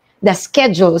ito, the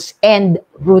schedules and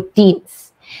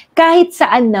routines. Kahit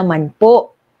saan naman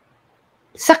po,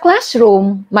 sa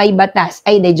classroom, may batas.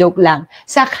 Ay, de joke lang.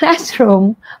 Sa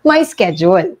classroom, may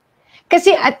schedule.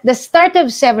 Kasi at the start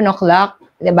of 7 o'clock,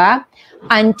 di ba?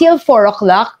 Until 4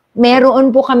 o'clock,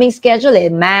 meron po kaming schedule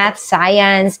math,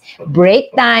 science,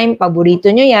 break time, paborito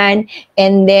nyo yan,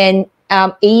 and then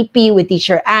AP with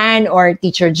Teacher Ann or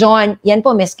Teacher John, yan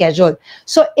po may schedule.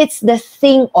 So it's the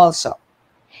thing also.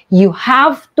 You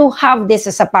have to have this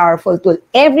as a powerful tool.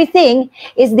 Everything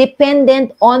is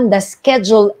dependent on the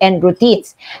schedule and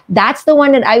routines. That's the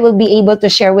one that I will be able to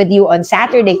share with you on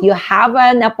Saturday. You have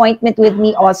an appointment with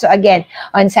me also again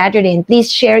on Saturday, and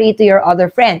please share it to your other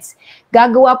friends.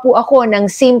 Gagawa po ako ng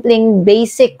simpleng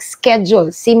basic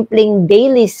schedule, simpleng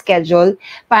daily schedule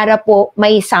para po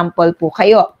may sample po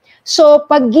kayo. So,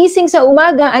 paggising sa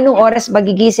umaga, anong oras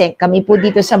magigising? Kami po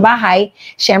dito sa bahay,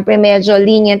 syempre medyo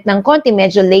lenient ng konti,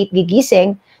 medyo late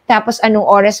gigising. Tapos anong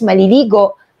oras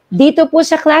maliligo? Dito po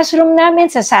sa classroom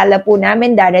namin, sa sala po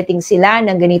namin, darating sila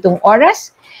ng ganitong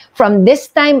oras. From this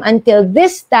time until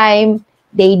this time,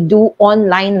 they do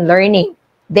online learning.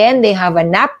 Then, they have a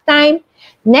nap time.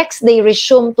 Next, they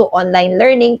resume to online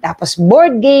learning. Tapos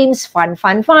board games, fun,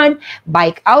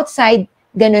 bike outside.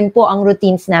 Ganun po ang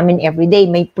routines namin everyday.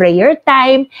 May prayer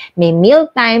time, may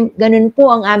meal time, ganun po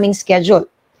ang aming schedule.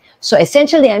 So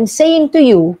essentially, I'm saying to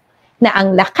you na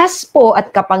ang lakas po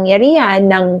at kapangyarihan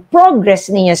ng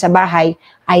progress ninyo sa bahay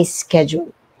ay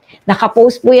schedule.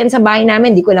 Nakapost po yan sa bahay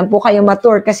namin. Di ko lang po kayo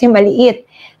matur kasi maliit.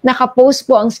 Nakapost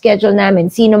po ang schedule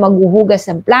namin. Sino maghuhugas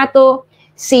ng plato,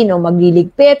 sino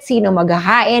magliligpit, sino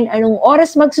maghahain, anong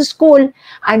oras magsuschool,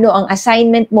 ano ang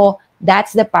assignment mo.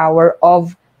 That's the power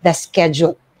of the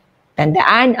schedule.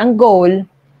 Tandaan, ang goal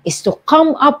is to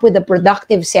come up with a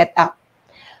productive setup.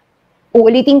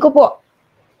 Uulitin ko po,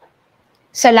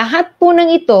 sa lahat po ng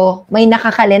ito, may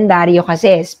nakakalendaryo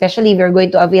kasi, especially if you're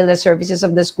going to avail the services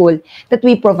of the school, that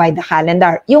we provide the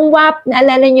calendar. Yung WAP,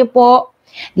 naalala nyo po,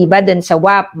 di ba dun sa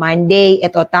WAP, Monday,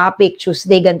 ito topic,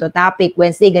 Tuesday, ganito topic,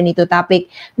 Wednesday, ganito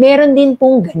topic, meron din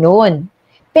pong ganun.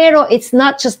 Pero it's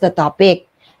not just the topic.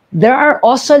 There are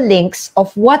also links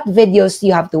of what videos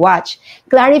you have to watch.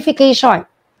 Clarification.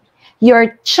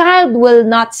 Your child will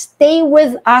not stay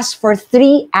with us for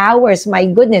 3 hours. My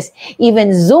goodness, even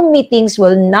Zoom meetings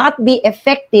will not be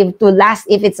effective to last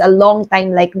if it's a long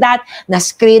time like that, na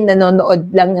screen, nanonood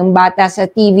lang ng bata sa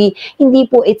TV. Hindi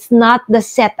po, it's not the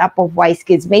setup of Wise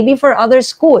Kids. Maybe for other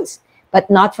schools, but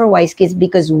not for Wise Kids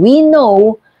because we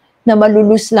know na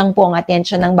malulus lang po ang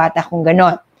attention ng bata kung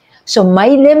ganon. So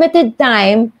may limited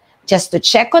time just to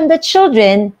check on the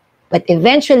children, but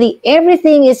eventually,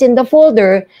 everything is in the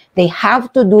folder. They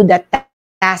have to do the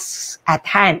tasks at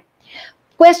hand.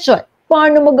 Question,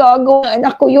 paano magagawa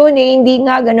anak ko yun eh? Hindi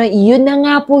nga gano'n. Yun na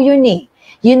nga po yun eh.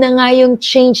 Yun na nga yung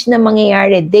change na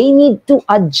mangyayari. They need to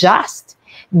adjust.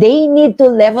 They need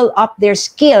to level up their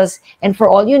skills. And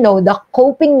for all you know, the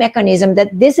coping mechanism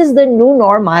that this is the new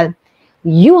normal,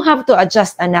 you have to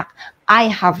adjust, anak.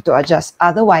 I have to adjust.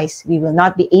 Otherwise, we will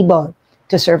not be able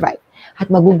to survive.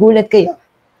 At magugulat kayo.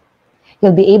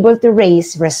 You'll be able to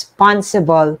raise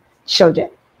responsible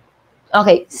children.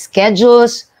 Okay,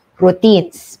 schedules,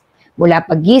 routines. Mula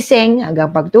pagising hanggang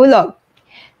pagtulog.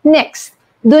 Next,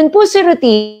 dun po sa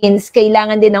routines,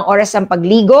 kailangan din ng oras ng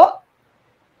pagligo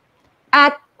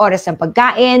at oras ng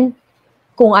pagkain.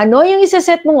 Kung ano yung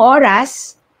isaset mong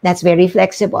oras, that's very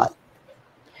flexible.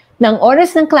 Ng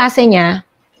oras ng klase niya,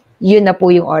 yun na po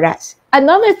yung oras.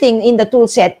 Another thing in the tool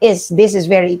set is, this is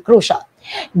very crucial,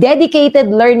 dedicated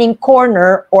learning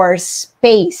corner or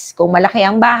space. Kung malaki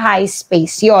ang bahay,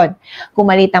 space yon.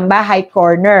 Kung maliit ang bahay,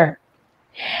 corner.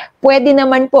 Pwede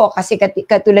naman po, kasi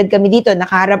katulad kami dito,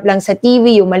 nakaharap lang sa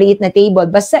TV, yung maliit na table.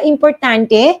 Basta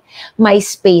importante, may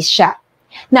space siya.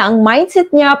 Na ang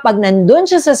mindset niya, pag nandun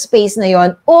siya sa space na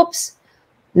yon, oops,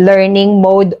 learning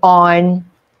mode on.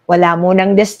 Wala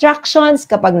munang distractions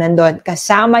kapag nandun.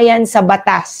 Kasama yan sa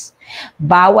batas.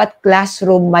 Bawat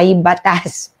classroom may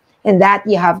batas. And that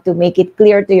you have to make it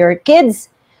clear to your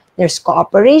kids. There's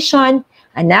cooperation.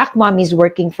 Anak, mommy's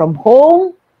working from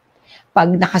home.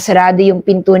 Pag nakasarado yung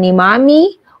pinto ni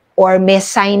mommy, or may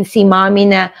sign si mommy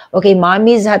na, okay,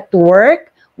 mommy's at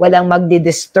work, walang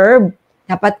magdi-disturb,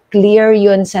 dapat clear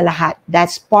yun sa lahat.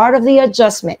 That's part of the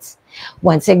adjustments.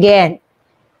 Once again,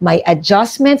 may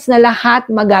adjustments na lahat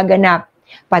magaganap.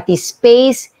 Pati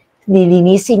space,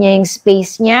 nilinisin niya yung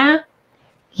space niya.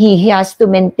 He has to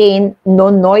maintain no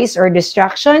noise or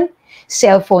distraction.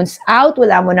 Cellphones out,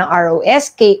 wala mo ng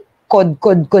ROS, code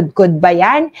ba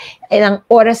yan? Ilang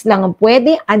oras lang ang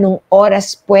pwede, anong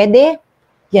oras pwede?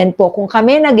 Yan po, kung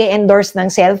kami nag-endorse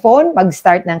ng cellphone,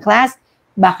 pag-start ng class,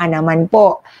 baka naman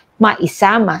po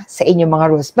maisama sa inyong mga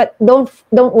rules. But don't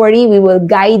worry, we will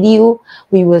guide you.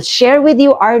 We will share with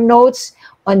you our notes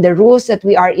on the rules that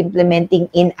we are implementing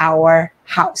in our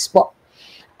house po.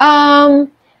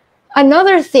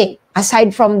 Another thing,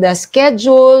 aside from the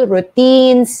schedule,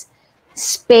 routines,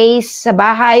 space sa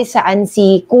bahay, saan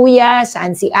si kuya,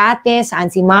 saan si ate, saan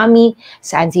si mommy,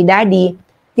 saan si daddy,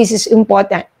 this is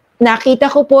important. Nakita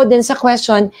ko po din sa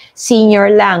question, senior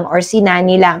lang or si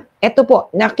nanny lang. Ito po,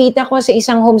 nakita ko sa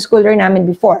isang homeschooler namin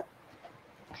before.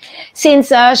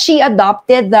 Since she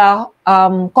adopted the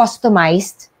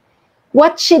customized,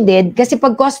 what she did, kasi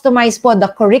pag customized po,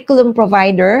 the curriculum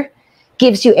provider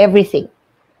gives you everything.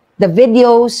 The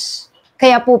videos,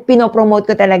 kaya po pinopromote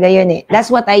ko talaga yun eh.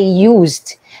 That's what I'm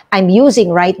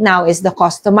using right now is the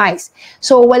customized.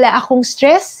 So wala akong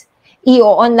stress,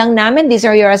 i-on lang namin, these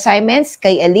are your assignments,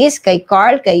 kay Elise, kay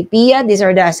Carl, kay Pia, these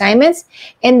are the assignments.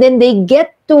 And then they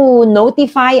get to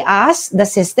notify us, the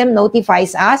system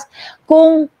notifies us,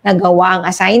 kung nagawa ang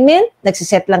assignment,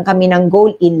 nagsiset lang kami ng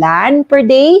goal, ilan per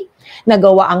day,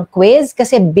 nagawa ang quiz,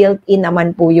 kasi built-in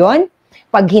naman po yun.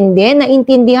 Pag hindi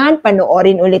naintindihan,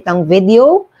 panoorin ulit ang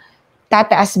video.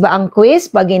 Tataas ba ang quiz?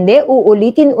 Pag hindi,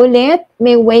 uulitin ulit.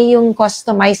 May way yung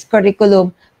customized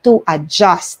curriculum to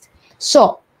adjust.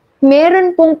 So,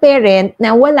 meron pong parent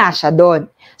na wala siya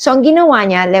doon. So, ang ginawa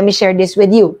niya, let me share this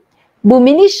with you.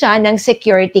 Bumili siya ng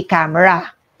security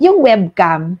camera. Yung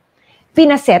webcam,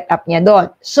 pina-set up niya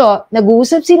doon. So,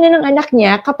 nag-uusap sila ng anak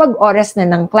niya kapag oras na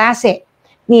ng klase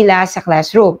nila sa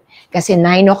classroom. Kasi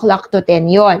 9 o'clock to 10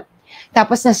 yon.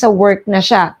 Tapos nasa work na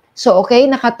siya. So, okay,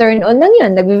 naka-turn on lang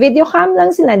yun. Nag-video cam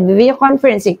lang sila, nag-video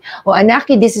conferencing. O,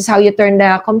 anaki, this is how you turn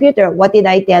the computer. What did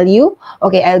I tell you?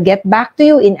 Okay, I'll get back to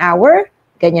you in hour.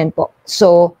 Ganyan po.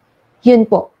 So, yun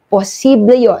po.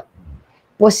 Posible yun.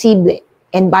 Posible.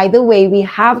 And by the way, we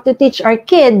have to teach our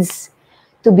kids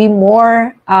to be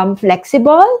more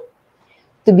flexible,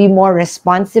 to be more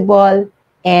responsible,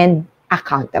 and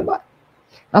accountable.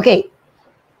 Okay.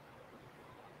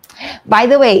 By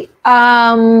the way,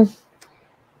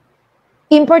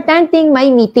 importanteng may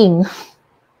meeting.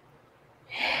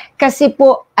 Kasi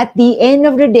po, at the end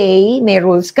of the day, may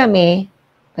rules kami,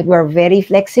 but we're very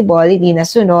flexible, hindi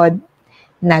nasunod,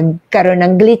 nagkaroon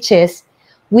ng glitches,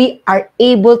 we are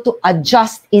able to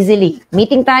adjust easily.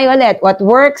 Meeting tayo ulit, what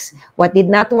works, what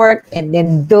did not work, and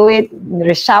then do it,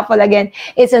 reshuffle again.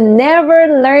 It's a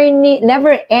never-ending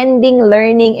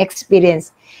learning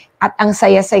experience. At ang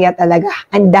saya-saya talaga.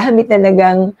 Ang dami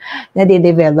talagang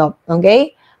nade-develop.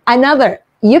 Okay? Another,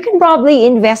 you can probably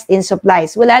invest in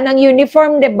supplies. Wala nang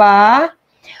uniform, di ba?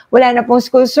 Wala na pong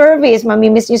school service.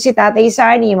 Mamimiss nyo si Tatay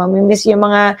Sani, mamimiss yung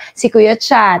mga si Kuya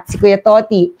Chat, si Kuya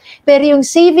Toti. Pero yung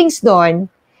savings doon,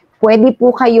 pwede po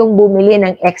kayong bumili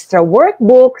ng extra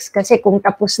workbooks kasi kung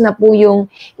tapos na po yung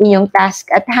inyong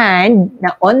task at hand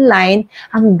na online,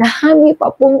 ang dami pa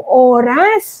pong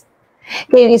oras.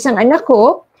 Kaya yung isang anak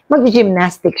ko,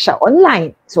 mag-gymnastic siya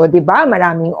online. So, di ba,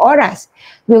 maraming oras.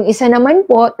 Yung isa naman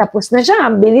po, tapos na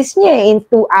siya. Ang bilis niya. In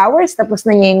 2 hours, tapos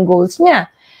na niya yung goals niya.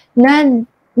 Na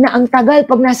ang tagal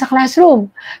pag nasa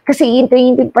classroom. Kasi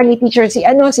hintay-hintay pa ni teacher si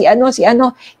ano.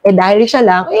 Eh, dahil siya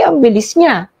lang, ang bilis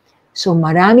niya. So,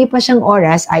 marami pa siyang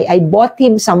oras. I bought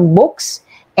him some books,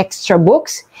 extra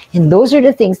books, and those are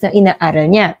the things na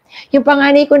inaaral niya. Yung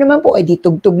panganay ko naman po, di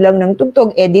tugtog lang ng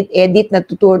tugtog, edit,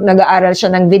 nag-aaral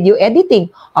siya ng video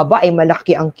editing. Aba,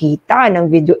 malaki ang kita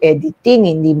ng video editing,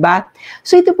 hindi ba?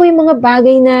 So, ito po yung mga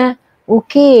bagay na,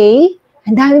 okay,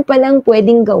 ang dami palang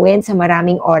pwedeng gawin sa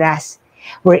maraming oras.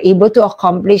 We're able to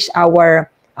accomplish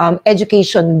our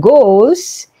education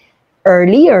goals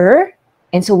earlier.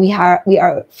 And so we are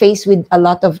faced with a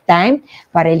lot of time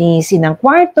para linisin ng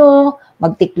kwarto,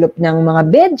 magtiklop ng mga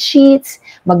bed sheets,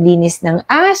 maglinis ng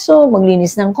aso,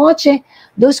 maglinis ng kotse.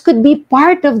 Those could be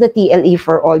part of the TLE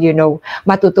for all you know.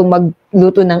 Matutong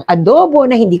magluto ng adobo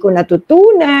na hindi ko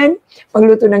natutunan,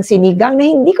 magluto ng sinigang na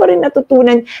hindi ko rin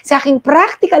natutunan sa aking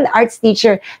practical arts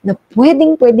teacher na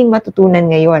pwedeng matutunan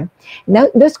ngayon.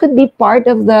 Now, those could be part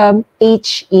of the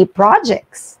HE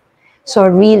projects. So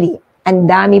really, ang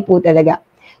dami po talaga.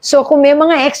 So, kung may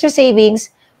mga extra savings,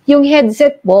 yung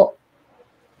headset po,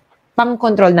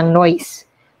 pang-control ng noise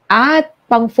at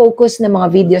pang-focus ng mga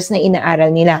videos na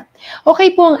inaaral nila.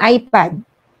 Okay po ang iPad.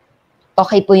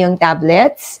 Okay po yung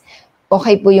tablets.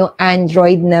 Okay po yung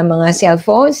Android na mga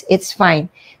cellphones. It's fine.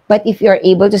 But if you're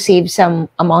able to save some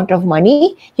amount of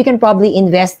money, you can probably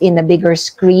invest in a bigger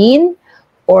screen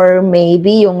or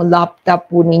maybe yung laptop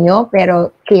po ninyo,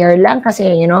 pero care lang kasi,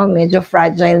 medyo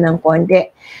fragile ng konti.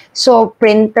 So,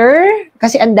 printer,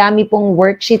 kasi ang dami pong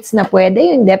worksheets na pwede,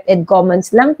 yung DepEd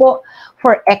Commons lang po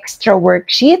for extra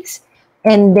worksheets.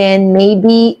 And then,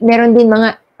 maybe, meron din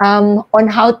mga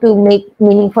on how to make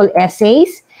meaningful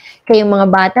essays. Kaya yung mga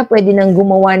bata, pwede nang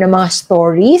gumawa ng mga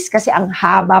stories kasi ang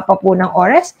haba pa po ng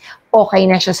oras, okay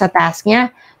na siya sa task niya.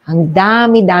 Ang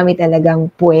dami-dami talagang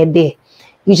pwede.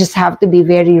 You just have to be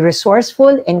very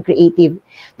resourceful and creative.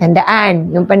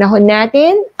 Tandaan, yung panahon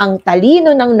natin, ang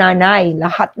talino ng nanay,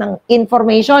 lahat ng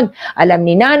information, alam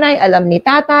ni nanay, alam ni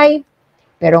tatay.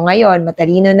 Pero ngayon,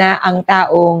 matalino na ang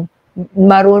taong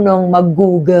marunong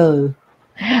mag-Google,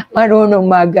 marunong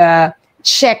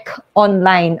mag-check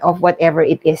online of whatever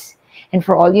it is. And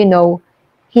for all you know,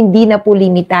 hindi na po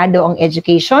limitado ang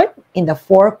education in the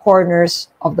 4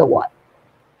 corners of the wall.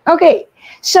 Okay.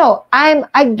 So, I'm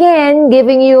again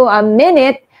giving you a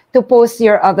minute to post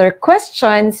your other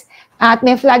questions. At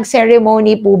may flag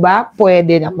ceremony po ba?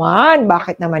 Pwede naman.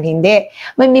 Bakit naman hindi?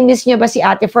 Mamimiss nyo ba si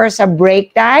Ate Fer sa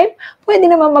break time? Pwede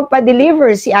naman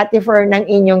magpa-deliver si Ate Fer ng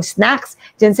inyong snacks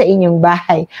dyan sa inyong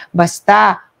bahay.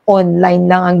 Basta, online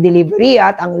lang ang delivery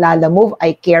at ang Lala Move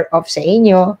ay care of sa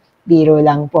inyo. Biro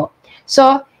lang po.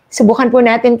 So, subukan po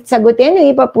natin sagutin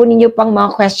yung iba po ninyo pang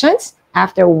mga questions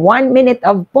after 1 minute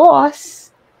of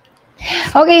pause.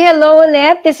 Okay, hello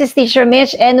ulit. This is Teacher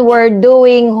Mitch and we're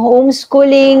doing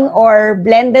homeschooling or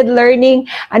blended learning.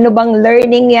 Ano bang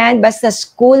learning yan? Basta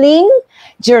schooling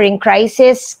during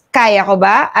crisis. Kaya ko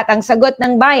ba? At ang sagot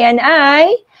ng bayan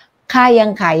ay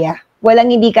kayang-kaya.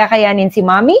 Walang hindi kakayanin si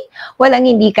mommy, walang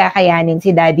hindi kakayanin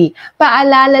si daddy.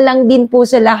 Paalala lang din po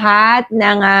sa lahat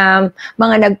ng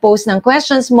mga nag-post ng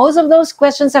questions. Most of those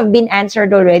questions have been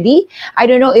answered already. I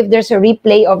don't know if there's a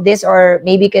replay of this or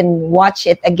maybe you can watch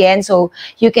it again so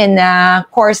you can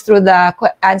course through the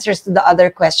answers to the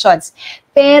other questions.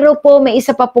 Pero po, may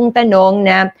isa pa pong tanong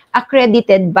na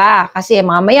accredited ba? Kasi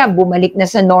mamaya, bumalik na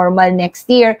sa normal next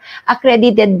year.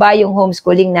 Accredited ba yung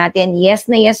homeschooling natin? Yes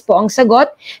na yes po ang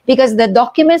sagot because the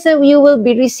documents that you will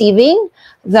be receiving,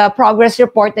 the progress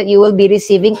report that you will be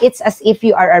receiving, it's as if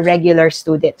you are a regular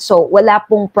student. So, wala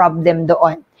pong problem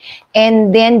doon.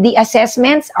 And then the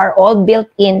assessments are all built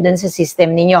in dun sa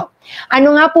system ninyo.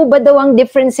 Ano nga po ba daw ang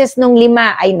differences nung 5?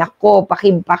 Ay nako,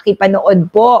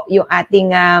 pakipanood po yung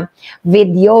ating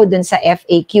video dun sa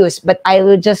FAQs. But I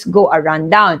will just go a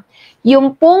rundown.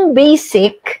 Yung pong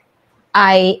basic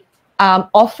ay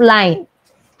offline.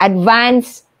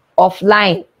 Advanced,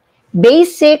 offline.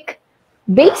 Basic,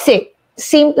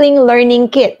 simpleng learning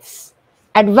kits.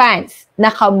 Advanced,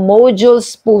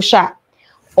 naka-modules po siya.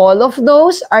 All of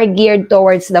those are geared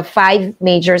towards the 5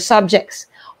 major subjects.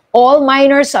 All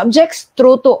minor subjects,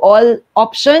 true to all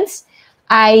options,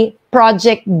 ay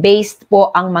project-based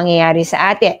po ang mangyayari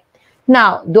sa atin.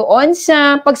 Now, doon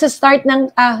sa pagsa-start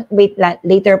ng,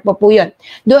 later po yun.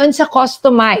 Doon sa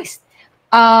customized,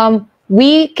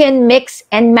 we can mix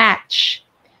and match.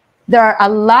 There are a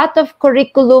lot of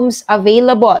curriculums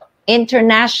available,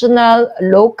 international,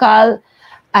 local,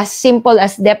 as simple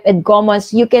as DepEd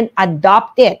Commons. You can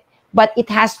adopt it, but it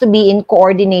has to be in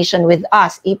coordination with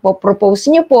us.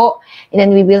 Ipo-propose nyo po, and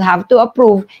then we will have to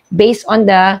approve based on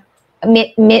the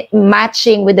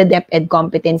matching with the DepEd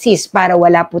competencies para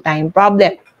wala po tayong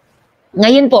problem.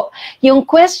 Ngayon po, yung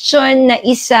question na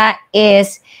isa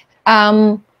is,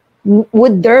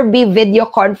 would there be video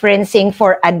conferencing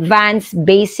for advanced,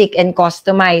 basic, and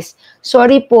customized?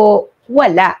 Sorry po,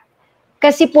 wala.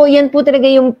 Kasi po, yan po talaga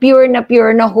yung pure na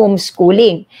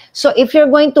homeschooling. So, if you're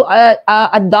going to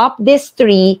adopt this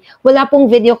 3, wala pong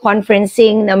video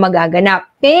conferencing na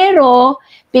magaganap. Pero,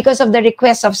 because of the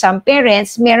request of some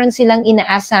parents, meron silang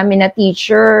inaasa amin na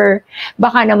teacher.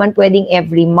 Baka naman pwedeng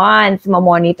every month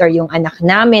ma-monitor yung anak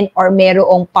namin or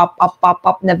merong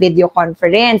pop-up na video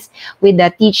conference with the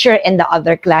teacher and the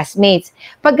other classmates.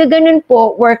 Pag ganun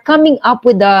po, we're coming up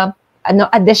with the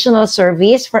additional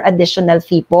service for additional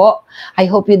fee po. I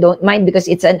hope you don't mind because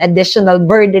it's an additional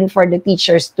burden for the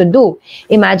teachers to do.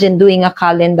 Imagine doing a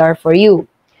calendar for you.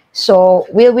 So,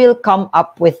 we will come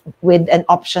up with an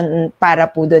option para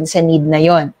po dun sa need na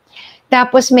yon.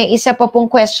 Tapos may isa pa pong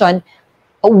question,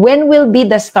 when will be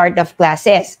the start of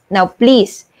classes? Now,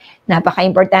 please,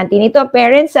 napaka-importante nito,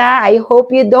 parents I hope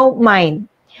you don't mind.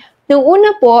 Nung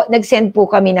una po, nag-send po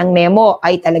kami ng memo.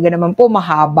 Ay, talaga naman po,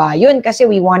 mahaba yun kasi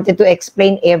we wanted to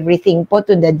explain everything po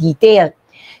to the detail.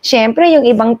 Siyempre, yung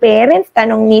ibang parents,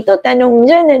 tanong nito, tanong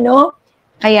dyan, ano?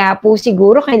 Kaya po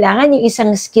siguro kailangan yung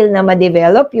isang skill na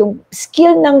ma-develop, yung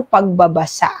skill ng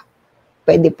pagbabasa.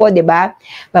 Pwede po, di ba?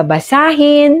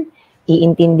 Babasahin,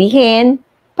 iintindihin,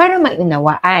 para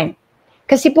maunawaan.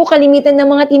 Kasi po kalimitan ng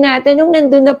mga tinatanong,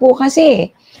 nandun na po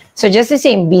kasi. So just the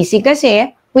same, busy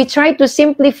kasi, we try to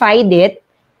simplify it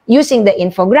using the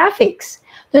infographics.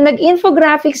 Nung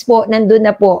nag-infographics po, nandun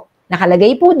na po.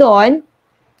 Nakalagay po doon,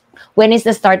 when is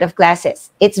the start of classes?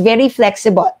 It's very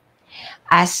flexible.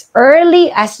 As early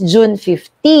as June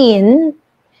 15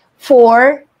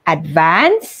 for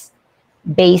advanced,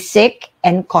 basic,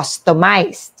 and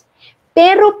customized.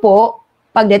 Pero po,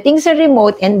 pagdating sa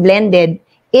remote and blended,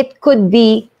 it could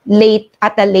be late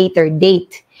at a later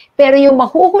date. Pero yung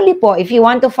mahuhuli po, if you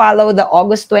want to follow the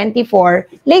August 24,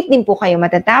 late din po kayo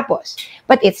matatapos.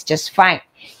 But it's just fine.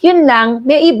 Yun lang,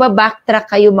 may iba-backtrack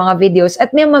kayo mga videos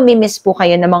at may mamimiss po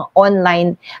kayo ng mga online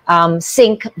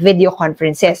sync video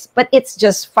conferences. But it's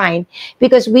just fine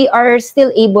because we are still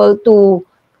able to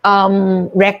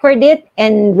record it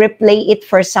and replay it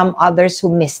for some others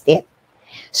who missed it.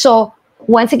 So,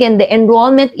 once again, the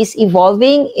enrollment is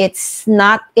evolving. It's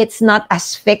not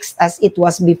as fixed as it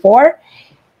was before.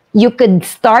 You could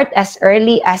start as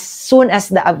early as soon as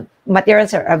the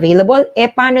materials are available.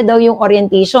 Paano daw yung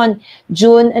orientation?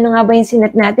 June, ano nga ba yung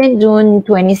sinet natin? June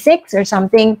 26 or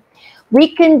something?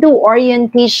 We can do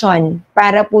orientation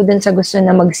para po dun sa gusto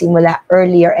na magsimula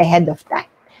earlier ahead of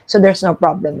time. So there's no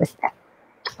problem with that.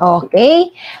 Okay?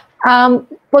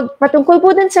 Patungkol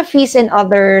po dun sa fees and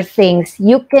other things,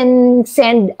 you can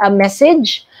send a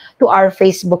message to our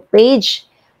Facebook page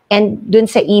and dun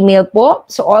sa email po.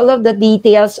 So all of the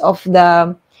details of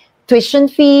the tuition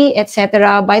fee,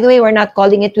 etc. By the way, we're not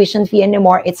calling it tuition fee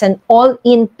anymore. It's an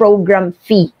all-in program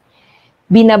fee.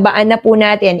 Binabaan na po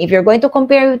natin. If you're going to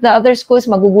compare with the other schools,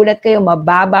 magugulat kayo,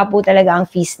 mababa po talaga ang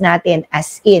fees natin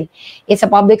as in. It's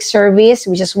a public service.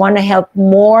 We just want to help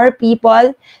more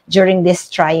people during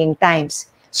these trying times.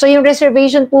 So yung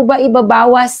reservation po ba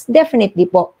ibabawas?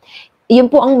 Definitely po. Yun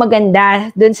po ang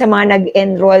maganda dun sa mga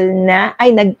nag-enroll na,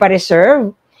 ay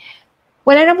nagpa-reserve.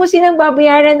 Wala na po silang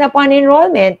babayaran upon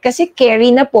enrollment kasi carry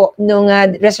na po nung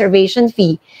reservation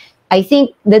fee. I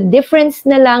think the difference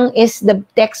na lang is the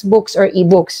textbooks or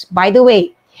ebooks. By the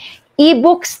way,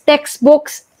 ebooks,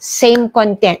 textbooks, same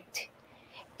content.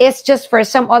 It's just for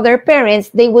some other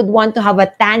parents, they would want to have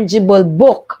a tangible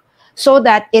book so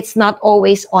that it's not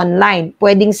always online.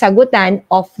 Pwedeng sagutan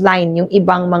offline yung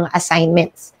ibang mga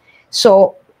assignments.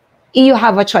 So, you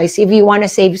have a choice. If you want to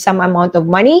save some amount of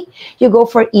money, you go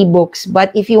for ebooks.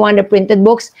 But if you want the printed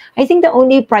books, I think the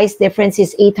only price difference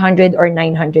is 800 or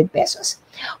 900 pesos.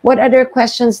 What other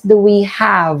questions do we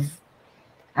have?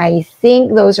 I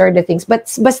think those are the things.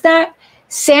 But basta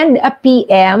send a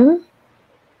PM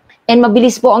and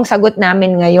mabilis po ang sagot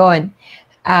namin ngayon.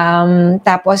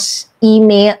 Tapos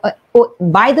email.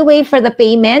 By the way, for the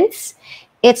payments,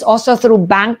 it's also through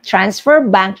bank transfer,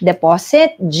 bank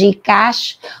deposit,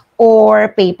 GCash,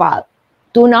 or PayPal.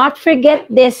 Do not forget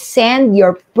this. Send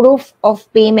your proof of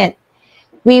payment.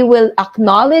 We will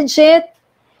acknowledge it,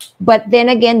 but then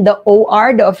again, the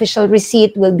OR, the official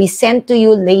receipt, will be sent to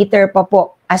you later pa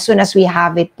po, as soon as we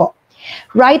have it po.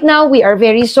 Right now, we are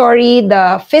very sorry.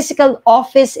 The physical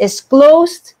office is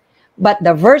closed, but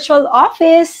the virtual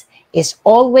office is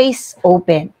always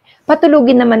open.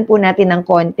 Patulugin naman po natin ng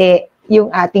konti yung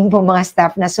ating po mga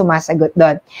staff na sumasagot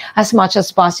doon. As much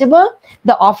as possible,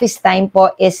 the office time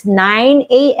po is 9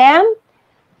 a.m.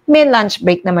 May lunch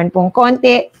break naman pong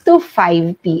konti to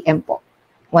 5 p.m. po.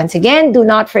 Once again, do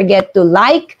not forget to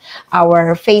like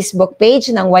our Facebook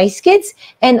page ng Wise Kids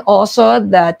and also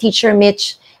the Teacher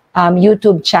Mitch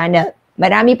YouTube channel.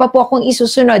 Marami pa po akong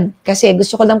isusunod kasi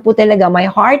gusto ko lang po talaga, my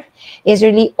heart is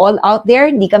really all out there.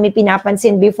 Hindi kami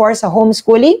pinapansin before sa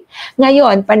homeschooling.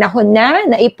 Ngayon, panahon na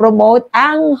i-promote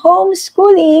ang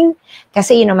homeschooling.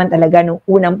 Kasi yun naman talaga nung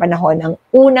unang panahon, ang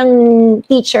unang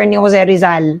teacher ni Jose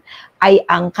Rizal ay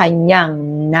ang kanyang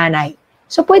nanay.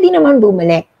 So, pwede naman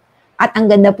bumalik. At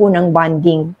ang ganda po ng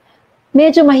bonding.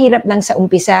 Medyo mahirap lang sa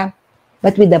umpisa,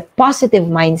 but with a positive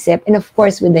mindset and of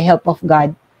course with the help of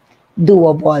God,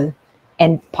 doable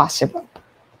and possible.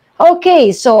 Okay,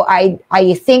 so I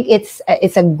think it's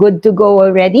a good to go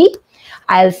already.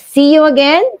 I'll see you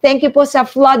again. Thank you po sa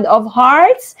flood of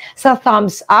hearts, sa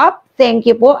thumbs up. Thank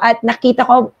you po. At nakita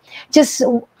ko, just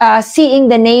seeing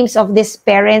the names of these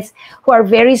parents who are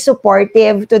very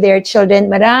supportive to their children.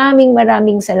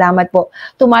 Maraming salamat po.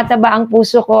 Tumataba ang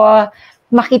puso ko.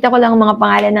 Makita ko lang ang mga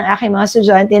pangalan ng aking mga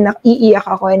estudyante na iiyak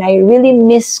ako and I really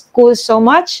miss school so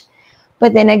much.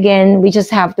 But then again, we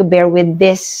just have to bear with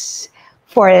this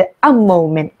for a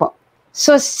moment po.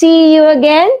 So, see you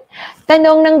again.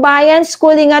 Tanong ng bayan,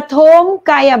 schooling at home,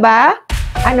 kaya ba?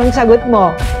 Anong sagot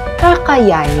mo?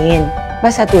 Kakayanin.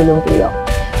 Basta tulong-tulong.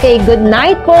 Okay, good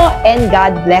night po and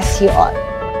God bless you all.